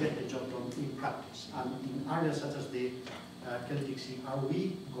to get the job done in practice? And in areas such as the Celtic Sea, are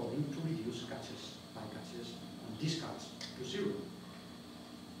we going to reduce catches, bycatches, and discards to zero?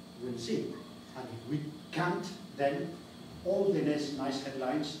 We'll see. And if we can't, then all the nice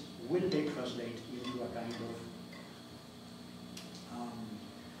headlines, will they translate into a kind of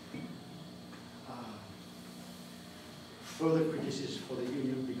further criticism for the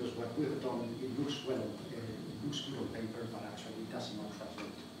Union, because what we have done, it looks well, it looks good on paper, but actually it does not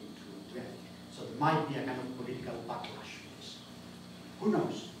translate into reality. So there might be a kind of political backlash for this. Who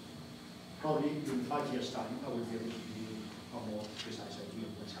knows? Probably in 5 years' time, I will be able to give you a more precise idea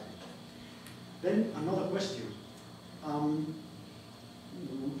of what's happening. Then another question.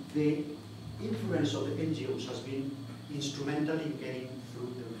 The influence of the NGOs has been instrumental in getting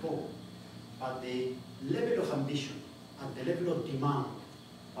through the reform, but the level of ambition and the level of demand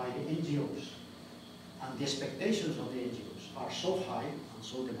by the NGOs and the expectations of the NGOs are so high and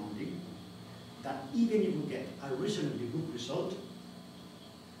so demanding that even if we get a reasonably good result,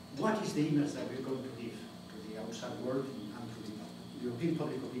 what is the image that we're going to give to the outside world and to the European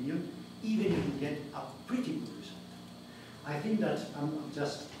public opinion, even if we get a pretty good result? I think that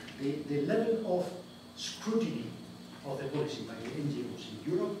just the level of scrutiny of the policy by the NGOs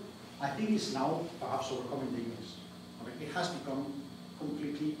in Europe, I think is now perhaps overcoming the US. It has become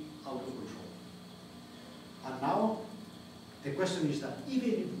completely out of control. And now the question is that even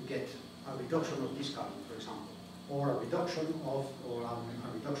if we get a reduction of discarding, for example, or a reduction of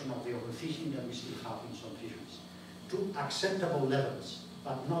the overfishing that we still have in some fisheries, to acceptable levels,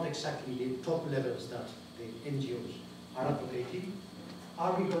 but not exactly the top levels that the NGOs are advocating,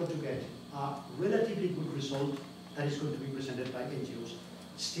 are we going to get a relatively good result that is going to be presented by NGOs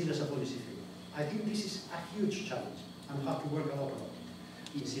still as a policy figure? I think this is a huge challenge, and we have to work a lot on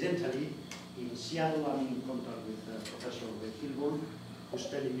it. Incidentally, in Seattle, I'm in contact with Professor Kilborn, who's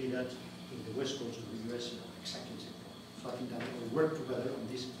telling me that in the west coast of the US, exactly the same problem. So I think that we will work together on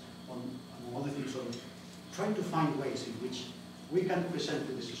this, on other things, on trying to find ways in which we can present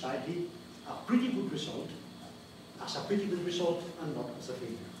to the society a pretty good result, as a pretty good result, and not as a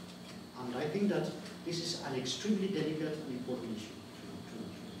failure. And I think that this is an extremely delicate and important issue.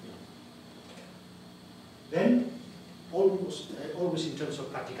 Then, always in terms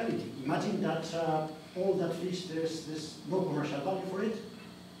of practicality, imagine that all that fish, there's no commercial value for it,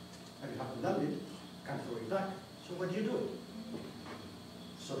 and you haven't done it, can't throw it back, so what do you do?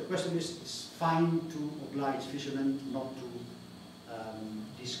 So the question is, it's fine to oblige fishermen not to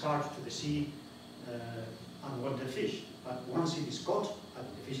discard to the sea unwanted fish, but once it is caught at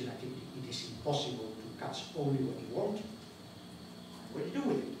the fishing activity, it is impossible to catch only what you want. What do you do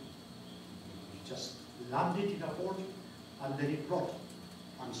with it? You just land it in a port and let it rot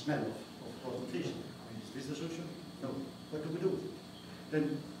and smell of rotten fish. I mean, is this the solution? No. What do we do with it?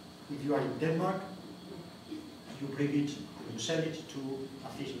 Then, if you are in Denmark, you bring it, you sell it to a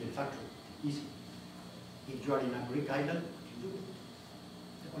fish manufacturer. Easy. If you are in a Greek island, what do you do with it?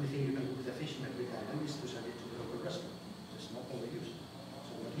 The only thing you can do with a fish in a Greek island is to sell it to the local restaurant. It's not overused.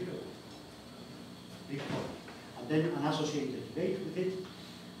 So what do you do? Big problem. And then an associated debate with it,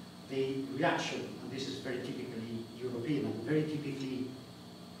 the reaction, and this is very typically European and very typically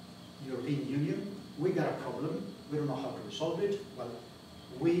European Union, we got a problem, we don't know how to resolve it. Well,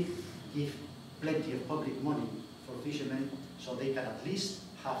 we give plenty of public money for fishermen so they can at least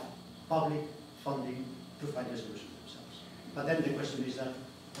have public funding to find a solution themselves. But then the question is that,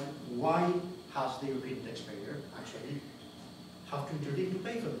 why has the European taxpayer actually have to intervene to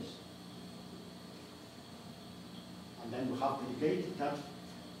pay for this? And then we have the debate that,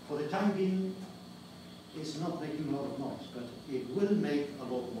 for the time being, it's not making a lot of noise, but it will make a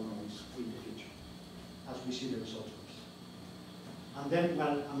lot more noise in the future, as we see the results of this. And then,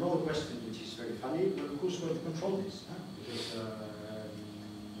 well, another question which is very funny, well, who's going to control this? Huh? Because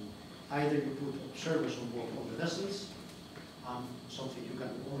either you put observers on board all the vessels, something you can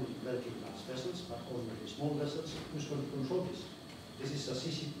only relatively large vessels, but only very small vessels, who's going to control this? This is a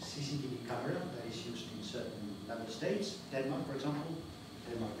CCTV camera that is used in certain member states. Denmark, for example.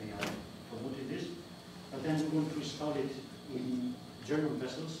 Denmark, they are promoting this. But then we're going to install it in German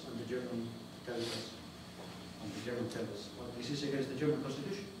vessels, and the German tells us, well, this is against the German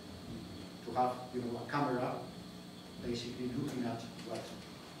constitution. To have, a camera basically looking at what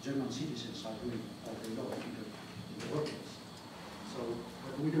German citizens are doing all day long in the workplace. So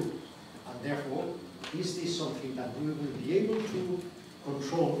what do we do? And therefore, is this something that we will be able to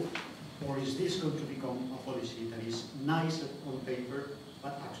control, or is this going to become a policy that is nice on paper,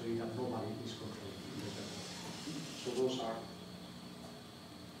 but actually that nobody is controlling in the government? So those are.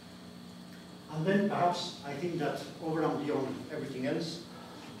 And then perhaps I think that over and beyond everything else,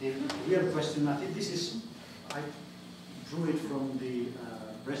 the real question, I think this is, I drew it from the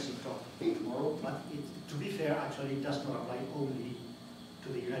Brexit talk tomorrow, but to be fair, actually it does not apply only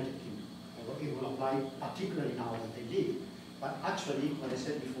to the United Kingdom, although it will apply particularly now that they leave. But actually, what I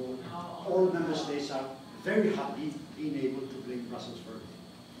said before, all member states are very happy being able to blame Brussels for it.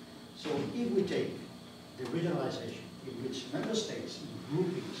 So if we take the regionalization, in which member states,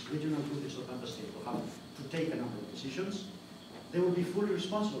 groupings, regional groupings of member states will have to take a number of decisions, they will be fully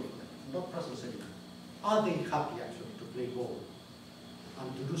responsible for them, not Brussels anymore. Are they happy actually to play ball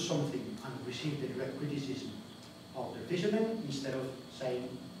and to do something and receive the direct criticism of the fishermen instead of saying,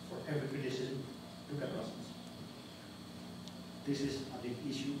 for every criticism, look at Brussels? This is a big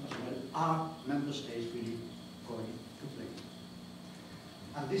issue as well. Are member states really going to play?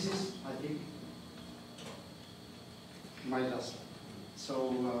 And this is, I think, my last slide.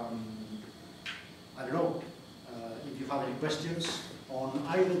 So, I don't know if you have any questions on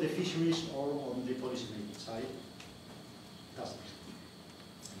either the fisheries or on the policy making side. That's it.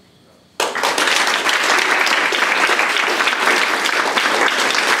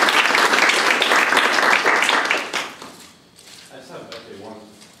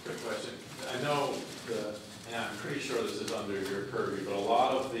 And I'm pretty sure this is under your purview, but a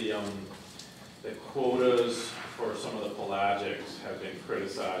lot of the quotas for some of the pelagics have been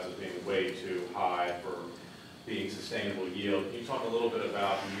criticized as being way too high for being sustainable yield. Can you talk a little bit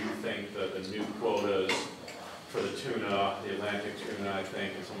about, do you think that the new quotas for the tuna, the Atlantic tuna, I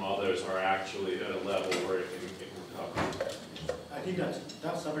think, and some others are actually at a level where it can recover? I think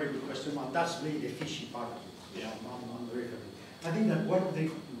that's a very good question, and that's really the fishy part of it. Yeah, I'm very happy. I think that one of the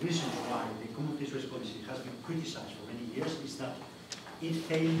reasons why the common fisheries policy has been criticized for many years is that it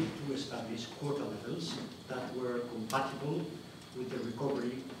failed to establish quota levels that were compatible with the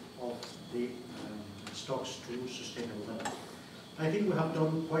recovery of the stocks to sustainable levels. I think we have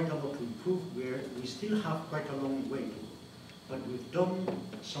done quite a lot to improve, where we still have quite a long way to go. But we've done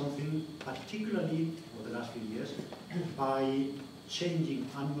something, particularly over the last few years, by changing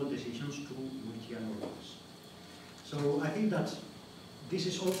annual decisions to multi-annual ones. So I think that this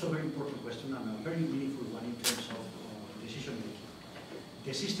is also a very important question and a very meaningful one in terms of decision making.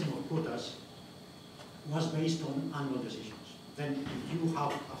 The system of quotas was based on annual decisions. Then if you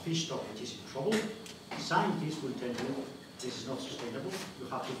have a fish stock which is in trouble, scientists will tell you this is not sustainable, you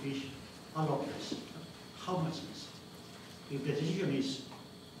have to fish a lot less. How much less? If the decision is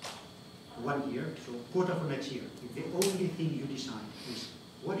 1 year, so quota for next year, if the only thing you decide is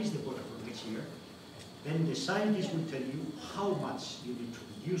what is the quota for next year, then the scientists will tell you how much you need to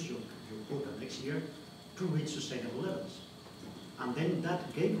reduce your quota next year to reach sustainable levels. And then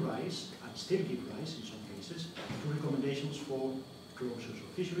that gave rise, and still give rise in some cases, to recommendations for closures of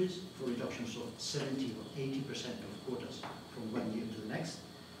fisheries, for reductions of 70 or 80% of quotas from 1 year to the next.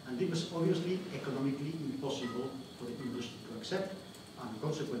 And it was obviously economically impossible for the industry to accept, and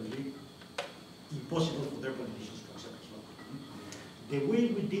consequently impossible for their politicians to accept as well. The way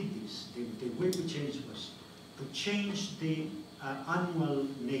we did this, the way we changed was to change the annual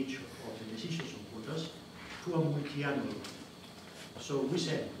nature of the decisions on quotas to a multi-annual. So we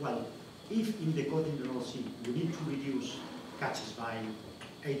said, well, if in the cod in the North Sea we need to reduce catches by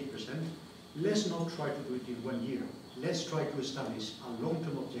 80%, let's not try to do it in 1 year. Let's try to establish a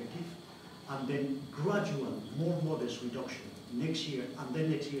long-term objective and then gradual, more modest reduction next year, and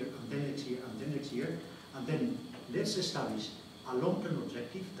then next year, and then next year, and then next year, and then let's establish a long-term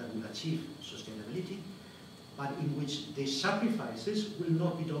objective that will achieve sustainability, but in which the sacrifices will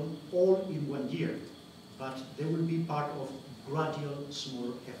not be done all in 1 year, but they will be part of gradual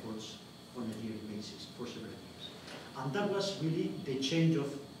small efforts on a yearly basis for several years. And that was really the change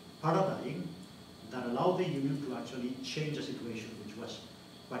of paradigm that allowed the Union to actually change a situation which was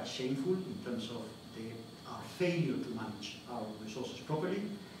quite shameful in terms of our failure to manage our resources properly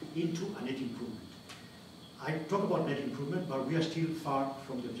into a net improvement. I talk about net improvement, but we are still far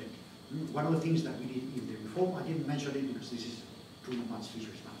from the objective. One of the things that we did in the reform, I didn't mention it because this is too much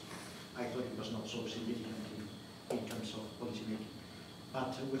fisheries management. I thought it was not so significant in terms of policy making.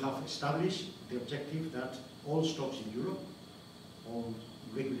 But we have established the objective that all stocks in Europe, all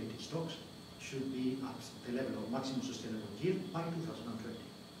regulated stocks, should be at the level of maximum sustainable yield by 2020.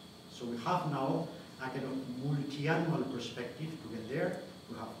 So we have now a kind of multi-annual perspective to get there.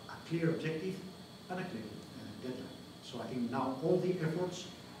 We have a clear objective and a clear deadline. So I think now all the efforts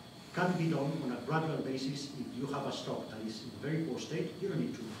can be done on a gradual basis. If you have a stock that is in a very poor state, you don't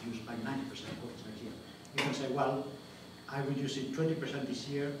need to reduce by 90% next year. You can say, well, I reduce it 20% this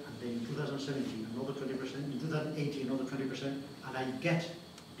year, and then in 2017 another 20%, in 2018 another 20%, and I get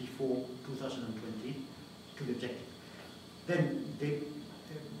before 2020 to the objective. Then the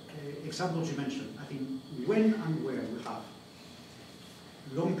examples you mentioned, I think when and where we have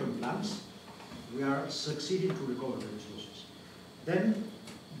long-term plans, we are succeeding to recover the resources. Then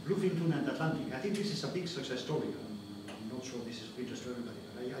bluefin tuna and Atlantic, I think this is a big success story. I'm not sure this is of interest to everybody,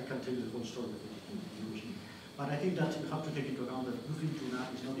 but I can tell you the whole story of it. But I think that we have to take into account that bluefin tuna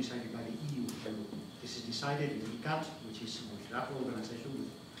is not decided by the EU. This is decided in ICCAT, which is a multilateral organization with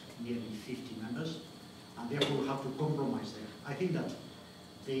nearly 50 members, and therefore we have to compromise there. I think that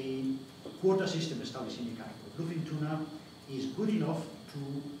the quota system established in ICCAT for bluefin tuna is good enough to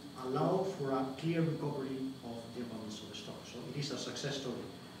allow for a clear recovery of the abundance of the stock. So it is a success story.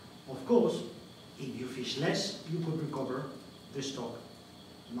 Of course, if you fish less, you could recover the stock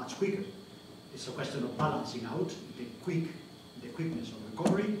much quicker. It's a question of balancing out the quickness of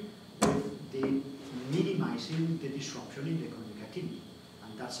recovery with the minimizing the disruption in the economic activity.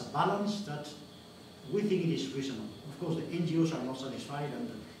 And that's a balance that we think it is reasonable. Of course, the NGOs are not satisfied,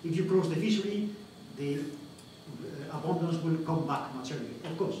 and if you close the fishery, the abundance will come back much earlier.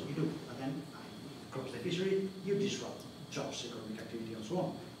 Of course, you do, but then you close the fishery, you disrupt jobs, economic activity, and so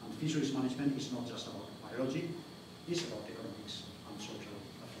on. And fisheries management is not just about biology, it's about economics and social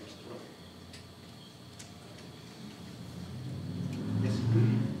affairs as well. Yes.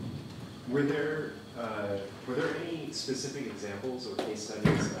 Were there any specific examples or case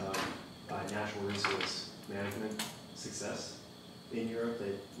studies of natural resource management success in Europe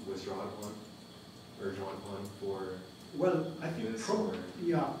that was drawn upon for? Well, I think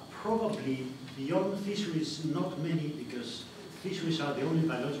probably beyond fisheries, not many, because fisheries are the only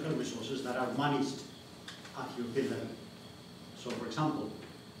biological resources that are managed at European level. So, for example,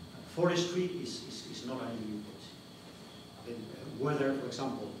 forestry is not an EU policy. Whether, for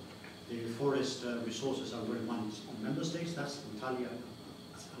example, the forest resources are well managed in member states, that's entirely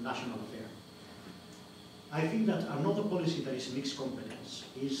a national affair. I think that another policy that is mixed competence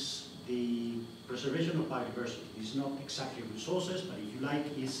is the preservation of biodiversity. It's not exactly resources, but if you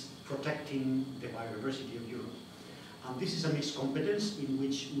like, is protecting the biodiversity of Europe. And this is a mixed competence in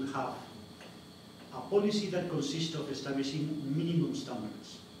which we have a policy that consists of establishing minimum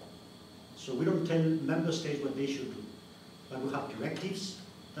standards. So we don't tell member states what they should do, but we have directives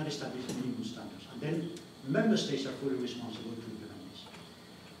that establish minimum standards. And then member states are fully responsible to implement this.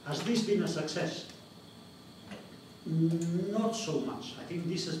 Has this been a success? Not so much. I think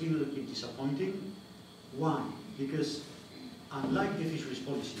this has been a little bit disappointing. Why? Because unlike the fisheries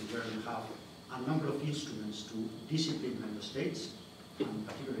policy, where we have a number of instruments to discipline member states, and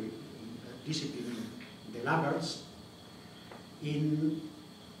particularly disciplining the laggards, in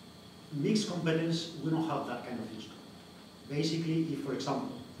mixed competence, we don't have that kind of instrument. Basically, if, for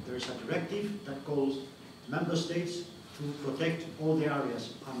example, there is a directive that calls member states to protect all the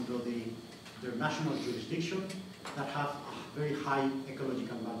areas under their national jurisdiction that have a very high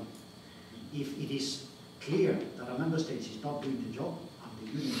ecological value. If it is clear that a member state is not doing the job, and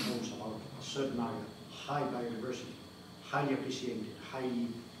the Union knows about a certain area, high biodiversity, highly appreciated, highly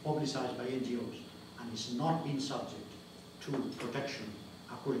publicized by NGOs, and is not being subject to protection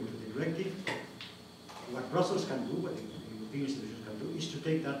according to the directive, what Brussels can do, what the European institutions can do, is to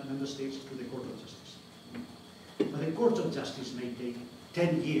take that member states to the Court of Justice. But the Court of Justice may take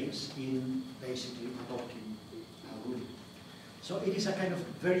 10 years in basically adopting a ruling. So it is a kind of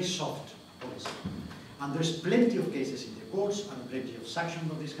very soft policy. And there's plenty of cases in the courts and plenty of sanctions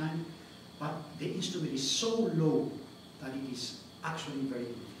of this kind, but the instrument is so low that it is actually very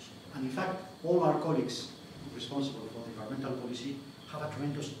inefficient. And in fact, all our colleagues responsible for the environmental policy have a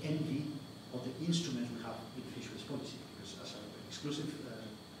tremendous envy of the instruments we have in fisheries policy, because as an exclusive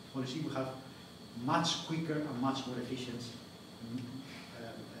policy we have much quicker and much more efficient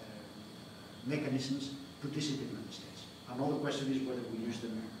mechanisms to discipline member states. Another question is whether we use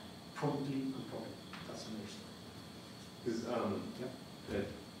them promptly and properly. That's another story. Because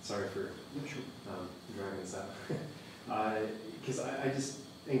sorry for Sure. dragging this out. Because I just,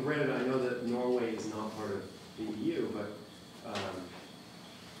 and granted, I know that Norway is not part of the EU, but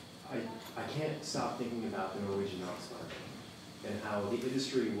I can't stop thinking about the Norwegian NOx fund and how the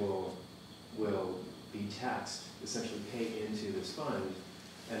industry will be taxed, essentially pay into this fund,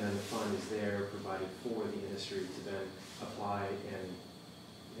 and then the fund is there provided for the industry to then apply and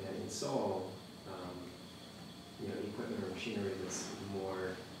install equipment or machinery that's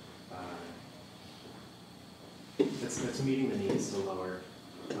more that's meeting the needs to lower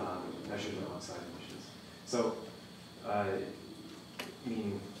nitrogen oxide emissions. So,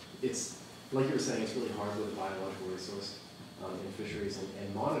 meaning it's like you were saying, it's really hard with the biological resource in fisheries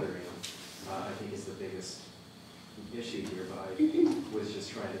and monitoring. I think is the biggest issue here, but I was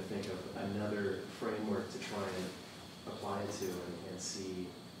just trying to think of another framework to try and apply it to and see,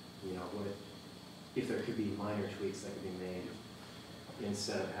 if there could be minor tweaks that could be made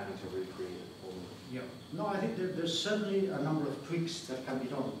instead of having to recreate it wholly. Yeah. No, I think there's certainly a number of tweaks that can be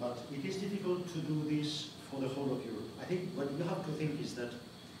done, but it is difficult to do this for the whole of Europe. I think what you have to think is that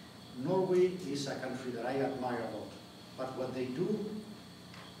Norway is a country that I admire a lot, but what they do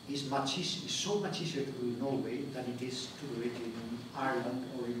is so much easier to do in Norway than it is to do it in Ireland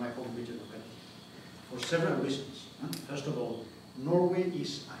or in my home region of Galicia, for several reasons. First of all, Norway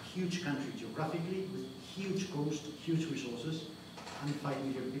is a huge country geographically, with huge coast, huge resources, and 5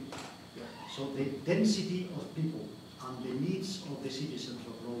 million people. Yeah. So the density of people and the needs of the citizens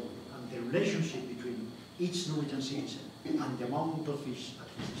of Norway and the relationship between each Norwegian citizen and the amount of fish at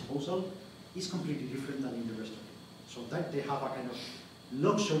his disposal is completely different than in the rest of it. So that they have a kind of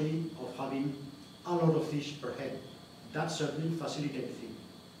luxury of having a lot of fish per head. That certainly facilitates things.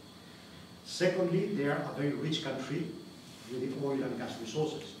 Secondly, they are a very rich country with the oil and gas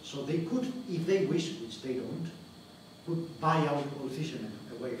resources. So they could, if they wish, which they don't, could buy out all fishermen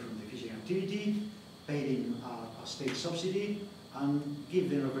away from the fishing activity, pay them a state subsidy, and give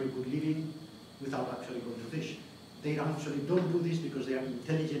them a very good living without actually going to fish. They actually don't do this because they are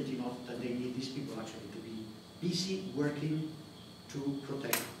intelligent enough that they need these people actually to be busy working to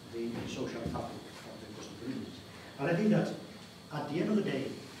protect the social fabric of the coastal communities. And I think that at the end of the day,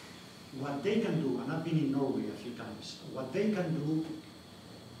 what they can do, and I've been in Norway a few times, what they can do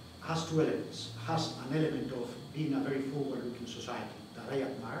has two elements. Has an element of being a very forward-looking society that I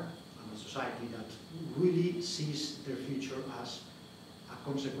admire, and a society that really sees their future as a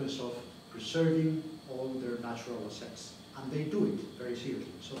consequence of preserving all their natural assets. And they do it very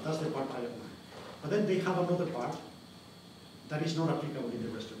seriously. So that's the part I admire. But then they have another part that is not applicable in the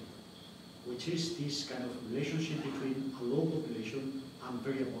rest of it, which is this kind of relationship between a low population and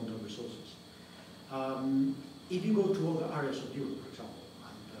very abundant resources. If you go to other areas of Europe, for example,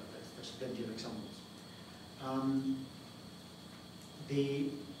 and there's plenty of examples, the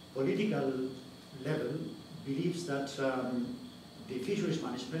political level believes that the fisheries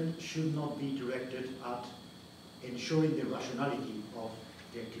management should not be directed at ensuring the rationality of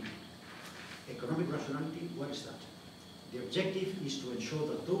the activity. Economic rationality, what is that? The objective is to ensure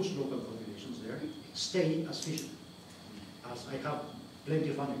that those local populations there stay as fishermen. As I have plenty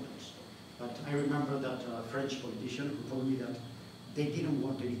of anecdotes, but I remember that a French politician who told me that they didn't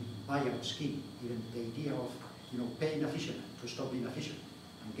want a buyout scheme, even the idea of paying a fisherman to stop being a fisherman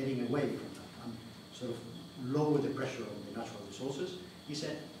and getting away from that and sort of lower the pressure on the natural resources. He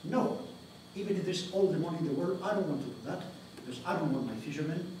said, no, even if there's all the money in the world, I don't want to do that because I don't want my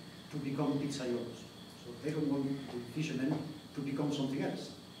fishermen to become pizzaiolos. So they don't want the fishermen to become something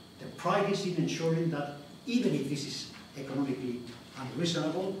else. The pride is in ensuring that even if this is economically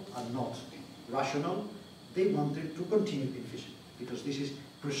unreasonable and not rational, they wanted to continue being fishing because this is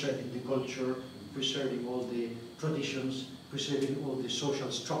preserving the culture, preserving all the traditions, preserving all the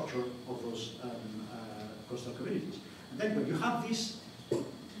social structure of those coastal communities. And then when you have this,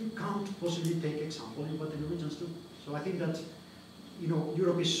 you can't possibly take example in what the Norwegians do. So I think that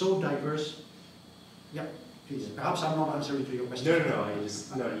Europe is so diverse. Yeah, please. Perhaps I'm not answering to your question.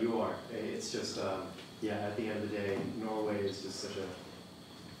 No, you are. It's just, yeah, at the end of the day, Norway is just such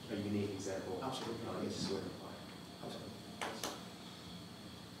a unique example. Absolutely. It's sort of apply. Absolutely.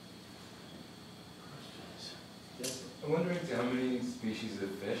 Yes. I'm wondering to how many species of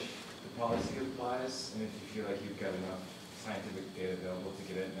fish the policy applies, and if you feel like you've got enough scientific data available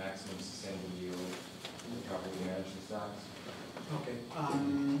to get at maximum sustainable yield and properly manage the stocks. Okay.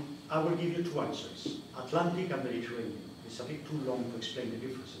 I will give you two answers, Atlantic and Mediterranean. It's a bit too long to explain the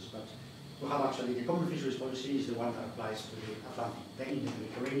differences, but we have actually the common fisheries policy is the one that applies to the Atlantic. Then in the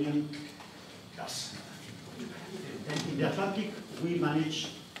Mediterranean, yes. Then in the Atlantic, we manage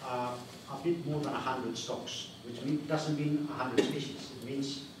a bit more than 100 stocks, which doesn't mean 100 species. It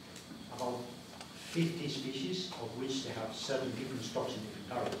means about 50 species, of which they have 7 different stocks in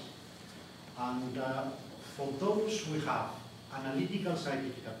different areas. And for those, we have analytical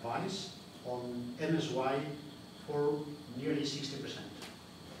scientific advice on MSY for nearly 60%.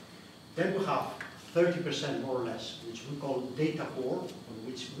 Then we have 30% more or less, which we call data core, on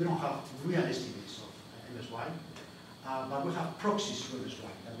which we don't have real estimates of MSY, but we have proxies to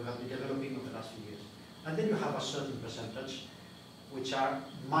MSY that we have been developing over the last few years. And then you have a certain percentage, which are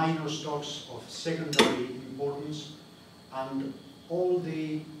minor stocks of secondary importance, and all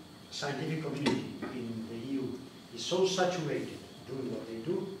the scientific community in the EU is so saturated doing what they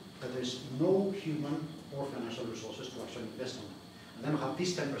do that there's no human or financial resources to actually invest on them. And then we have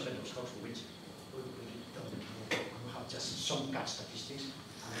this 10% of stocks for which we have just some cat statistics,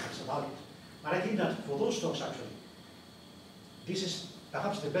 and that's about it. But I think that for those stocks actually, this is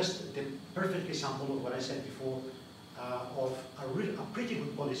perhaps the perfect example of what I said before, of a pretty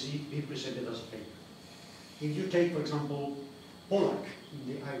good policy being presented as a paper. If you take, for example, pollack in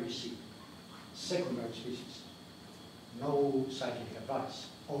the Irish Sea, secondary species, no scientific advice,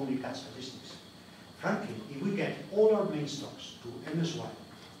 only cat statistics. Frankly, if we get all our main stocks to MSY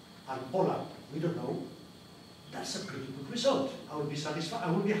and pollack, we don't know, that's a pretty good result. I would be satisfied,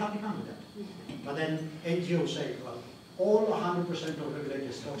 I would be a happy man with that. But then NGOs say, well, all 100% of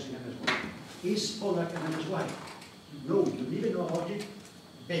regulated stocks in MSY. Is pollack and MSY? No, you don't even know about it,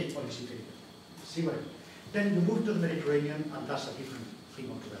 big policy failure. See what I mean? Then you move to the Mediterranean, and that's a different thing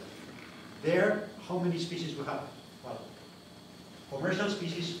altogether. There, how many species we have? Well, commercial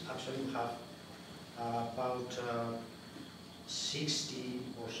species, actually we have about 60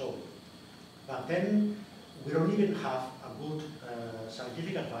 or so. But then we don't even have a good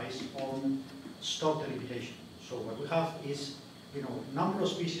scientific advice on stock delimitation. So what we have is, number of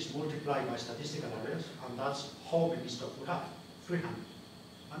species multiplied by statistical areas, and that's how many stocks we have, 300.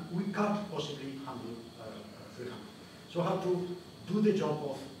 And we can't possibly handle 300. So we have to do the job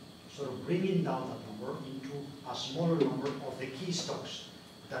of sort of bringing down that number into a smaller number of the key stocks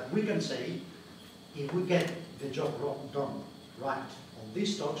that we can say, if we get the job done right on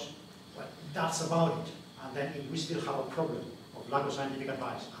these stocks, well, that's about it. And then if we still have a problem of lack of scientific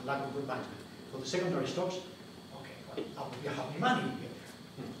advice and lack of good management for the secondary stocks, okay, well, I would be a happy man here.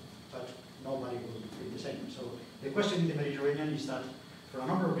 But nobody will be the same. So the question in the Mediterranean is that, for a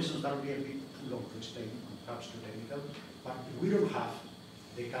number of reasons, that would be a bit too long to explain, and perhaps too technical, but we don't have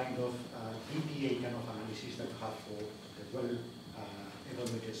the kind of DPA kind of analysis that we have for the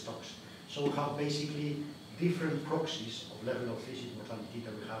well-evaluated stocks. So we have basically different proxies of level of species mortality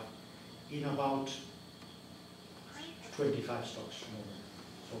that we have in about 25 stocks.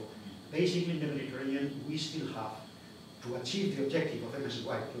 So basically in the Mediterranean, we still have, to achieve the objective of MSY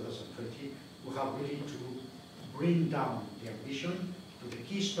 2020, we have really to bring down the ambition to the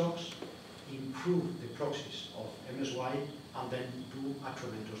key stocks, improve the proxies of MSY, and then do a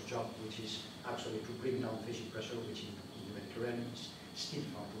tremendous job, which is actually to bring down fishing pressure, which in the Mediterranean is still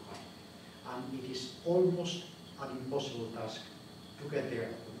far too high. And it is almost an impossible task to get there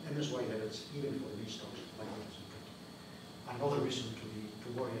on MSY levels, even for the big stocks by 2020. Another reason to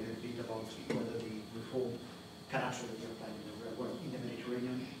worry a little bit about whether the reform can actually be applied in the real world. In the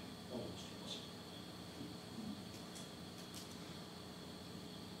Mediterranean, almost impossible.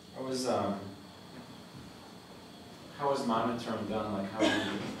 How is monitoring done? Like, how do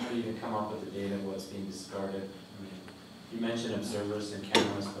you even come up with the data of what's being discarded? I mean, you mentioned observers and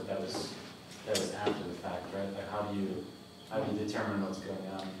cameras, but that was after the fact, right? Like, how do you determine what's going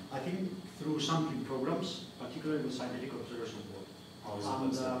on? I think through sampling programs, particularly with scientific observers on board.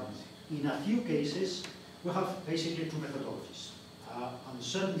 And in a few cases, we have basically two methodologies. On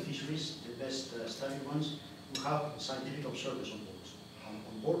certain fisheries, the best studied ones, we have scientific observers on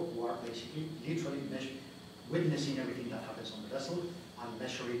board who are basically literally witnessing everything that happens on the vessel and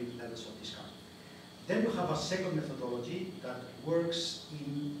measuring levels of discard. Then we have a second methodology that works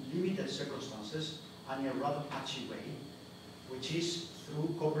in limited circumstances and in a rather patchy way, which is through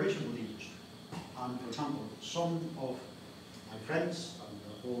cooperation with the industry. And for example, some of my friends and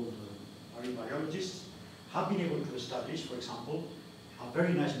all the marine biologists have been able to establish, for example, a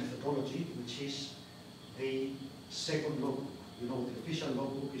very nice methodology, which is the second logbook. The official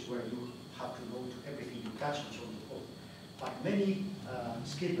logbook is where you have to note everything you catch and so on and so forth. But many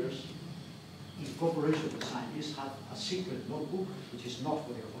skippers in cooperation with scientists, have a secret notebook, which is not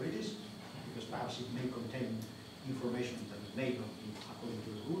for the authorities, because perhaps it may contain information that may not be according to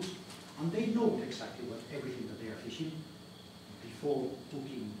the rules, and they know exactly everything that they are fishing before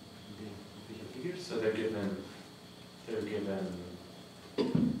hooking the official figures. So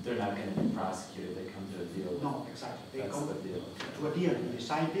they're not going to be prosecuted, they come to a deal. No, exactly. They That's come the deal. to a deal with the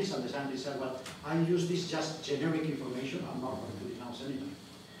scientists, and the scientists said, well, I use this just generic information, I'm not going to denounce anything.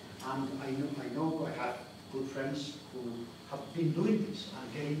 And I know I have good friends who have been doing this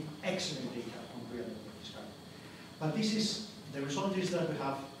and getting excellent data on real discard. But the result is that we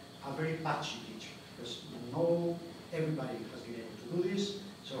have a very patchy picture, because not everybody has been able to do this.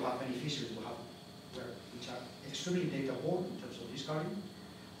 So we have many fisheries which are extremely data poor in terms of discarding.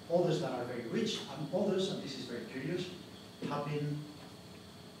 Others that are very rich, and others, and this is very curious, have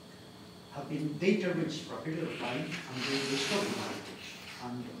been data rich for a period of time, and they stop it.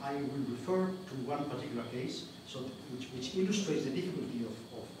 And I will refer to one particular case, which illustrates the difficulty of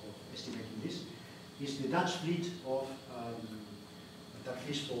estimating this. Is the Dutch fleet of that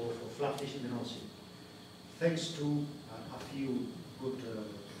fish for flatfish in the North Sea. Thanks to a few good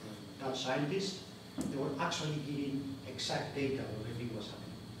Dutch scientists, they were actually giving exact data on everything was happening.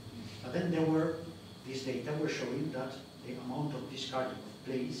 But then these data were showing that the amount of discarding of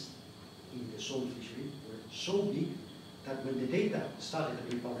plays in the sole fishery were so big that when the data started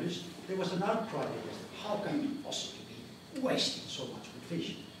to be published, there was an outcry against it. How can you possibly be wasting so much with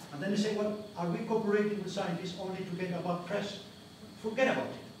fish? And then they say, well, are we cooperating with scientists only to get a bad press? Forget about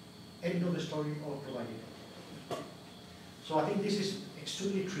it. End of the story or providing it. So I think this is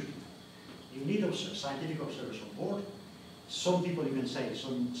extremely tricky. You need scientific observers on board. Some people even say,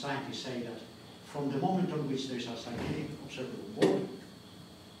 some scientists say that from the moment on which there is a scientific observer on board,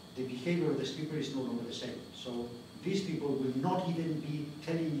 the behavior of the skipper is no longer the same. So these people will not even be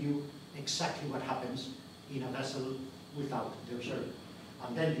telling you exactly what happens in a vessel without the observer.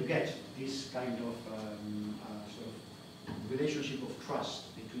 And then you get this kind of sort of relationship of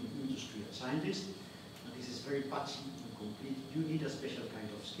trust between industry and scientists. And this is very patchy and complete. You need a special kind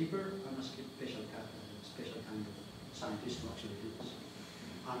of skipper and a special kind of scientist to actually do this.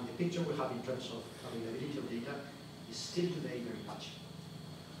 And the picture we have in terms of availability of data is still today very patchy.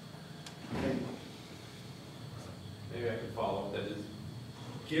 Okay. Maybe I can follow up. That is,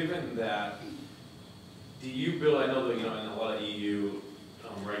 given that, do you build? I know that in a lot of EU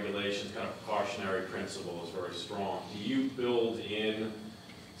regulations, kind of cautionary principle is very strong. Do you build in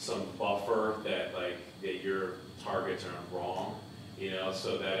some buffer that your targets aren't wrong?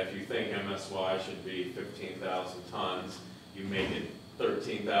 So that if you think MSY should be 15,000 tons, you make it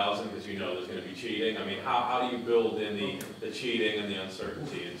 13,000 because you know there's going to be cheating. I mean, how do you build in the cheating and the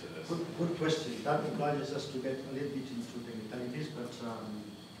uncertainty into this? Good question. That obliges us to get a little bit into technicalities, but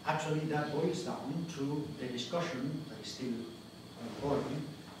actually that boils down to the discussion that is still ongoing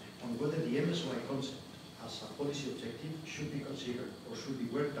on whether the MSY concept as a policy objective should be considered or should be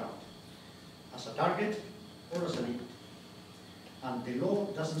worked out as a target or as a limit. And the law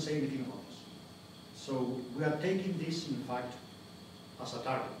doesn't say anything about this. So we are taking this, in fact, as a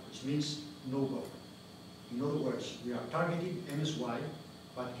target, which means no buffer. In other words, we are targeting MSY,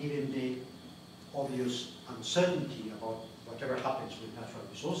 but given the obvious uncertainty about whatever happens with natural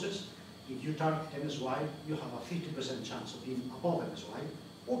resources, if you target MSY, you have a 50% chance of being above MSY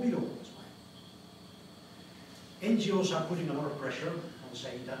or below MSY. NGOs are putting a lot of pressure on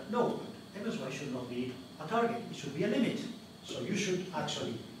saying that no, MSY should not be a target, it should be a limit. So you should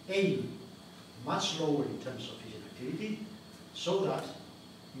actually aim much lower in terms of fishing activity so that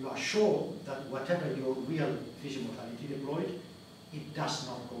you are sure that whatever your real fishing mortality deployed, it does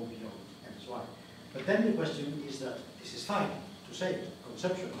not go beyond MSY. But then the question is that this is fine to say,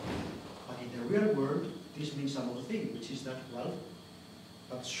 conceptually, but in the real world, this means another thing, which is that, well,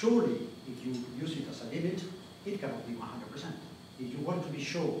 but surely if you use it as a limit, it cannot be 100%. If you want to be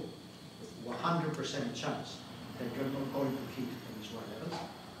sure with 100% chance that you're not going to hit MSY levels,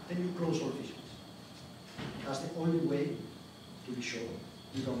 then you close all fisheries. That's the only way to be sure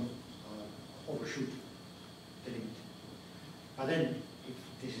you don't overshoot the limit. But then, if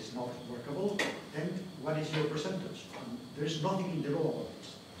this is not workable, then what is your percentage? There's nothing in the law about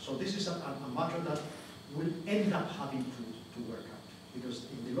this. So this is a matter that will end up having to work out. Because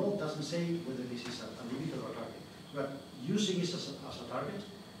in the law it doesn't say whether this is a limit or a target. We're using it as a target,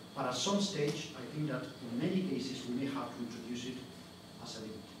 but at some stage, I think that in many cases we may have to introduce it as a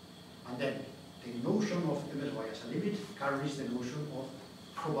limit. And then the notion of MSY as a limit carries the notion of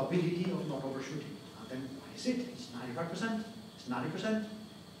probability of not overshooting. And then what is it? It's 95%, it's 90%,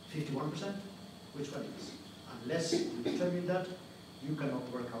 51%, which one is? Unless you determine that, you cannot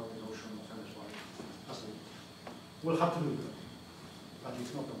work out the notion of MSY We'll have to do it, but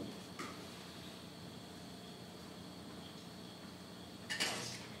it's not done.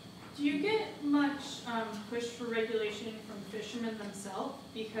 Do you get much push for regulation from fishermen themselves?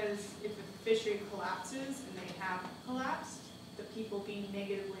 Because if a fishery collapses, and they have collapsed, the people being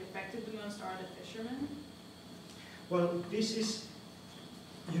negatively affected the most are the fishermen? Well, this is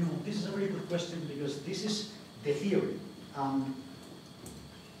a very good question, because this is the theory. A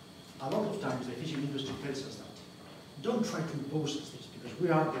lot of times the fishing industry tells us that. Don't try to impose us this, because we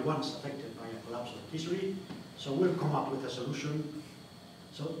are the ones affected by a collapse of the fishery, so we'll come up with a solution.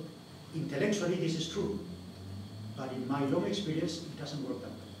 So intellectually this is true, but in my long experience it doesn't work that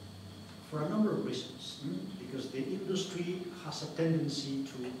way. For a number of reasons. Because the industry has a tendency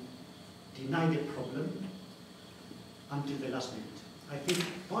to deny the problem until the last minute. I think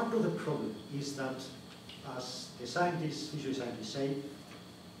part of the problem is that, as the scientists, fishery scientists say,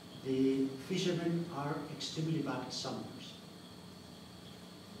 the fishermen are extremely bad samplers.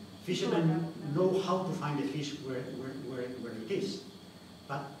 Fishermen know how to find a fish where it is,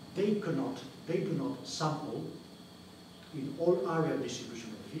 but they do not sample in all area of distribution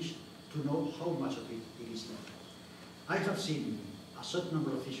of the fish to know how much of it is left. I have seen a certain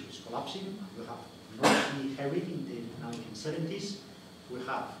number of fisheries collapsing. We have North Sea herring in the 1970s. We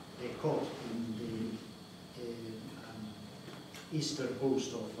have a cod in the eastern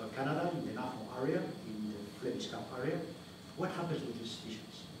coast of Canada, in the NAFO area, in the Flemish Cup area. What happens with these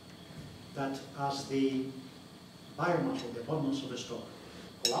fisheries? That as the biomass or the abundance of the stock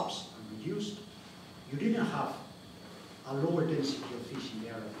collapsed and reduced, you didn't have a lower density of fish in the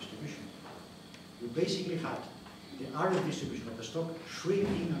area of distribution. You basically had the area of distribution of the stock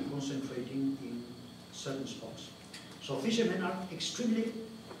shrinking and concentrating in certain spots. So fishermen are extremely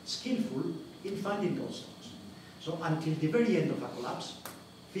skillful in finding those stocks. So until the very end of a collapse,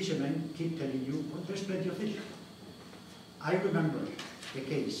 fishermen keep telling you, well, there's plenty of fish. I remember the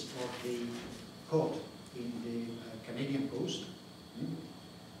case of the cod in the Canadian coast,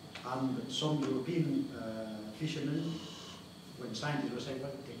 and some European fishermen, when scientists were saying,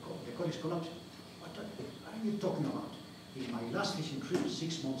 well, the cod is collapsing. What are you talking about? In my last fishing trip,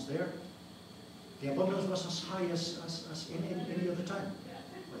 6 months there, the abundance was as high as any other time.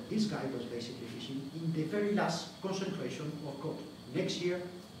 But this guy was basically fishing in the very last concentration of cod. Next year,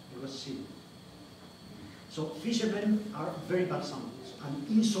 it was 0. So fishermen are very bad samples, and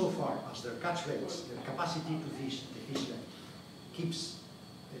insofar as their catch rates, their capacity to fish, the fish left, keeps,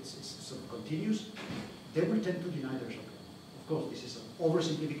 it's sort of continuous, they will tend to deny their supply. Of course, this is an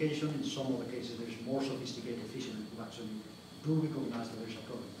oversimplification. In some other cases, there is more sophisticated fishermen who actually do recognize that there is a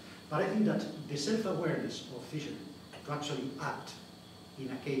problem. But I think that the self-awareness of fishermen to actually act in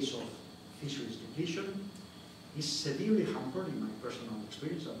a case of fisheries depletion is severely hampered in my personal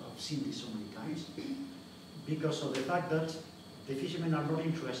experience. I've seen this so many times, because of the fact that the fishermen are not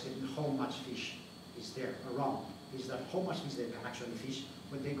interested in how much fish is there around. Is that how much fish they can actually fish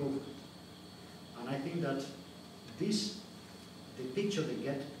when they go for it. And I think that the picture they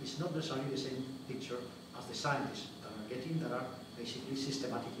get is not necessarily the same picture as the scientists that are getting, that are basically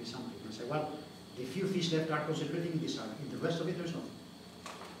systematically sampling and say, well, the few fish left are concentrating in this area, in the rest of it there's nothing.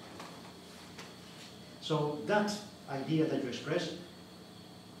 So that idea that you express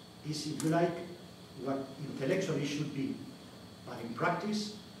is, if you like, what intellectually should be, but in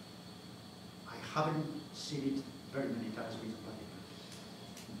practice, I haven't seen it very many times with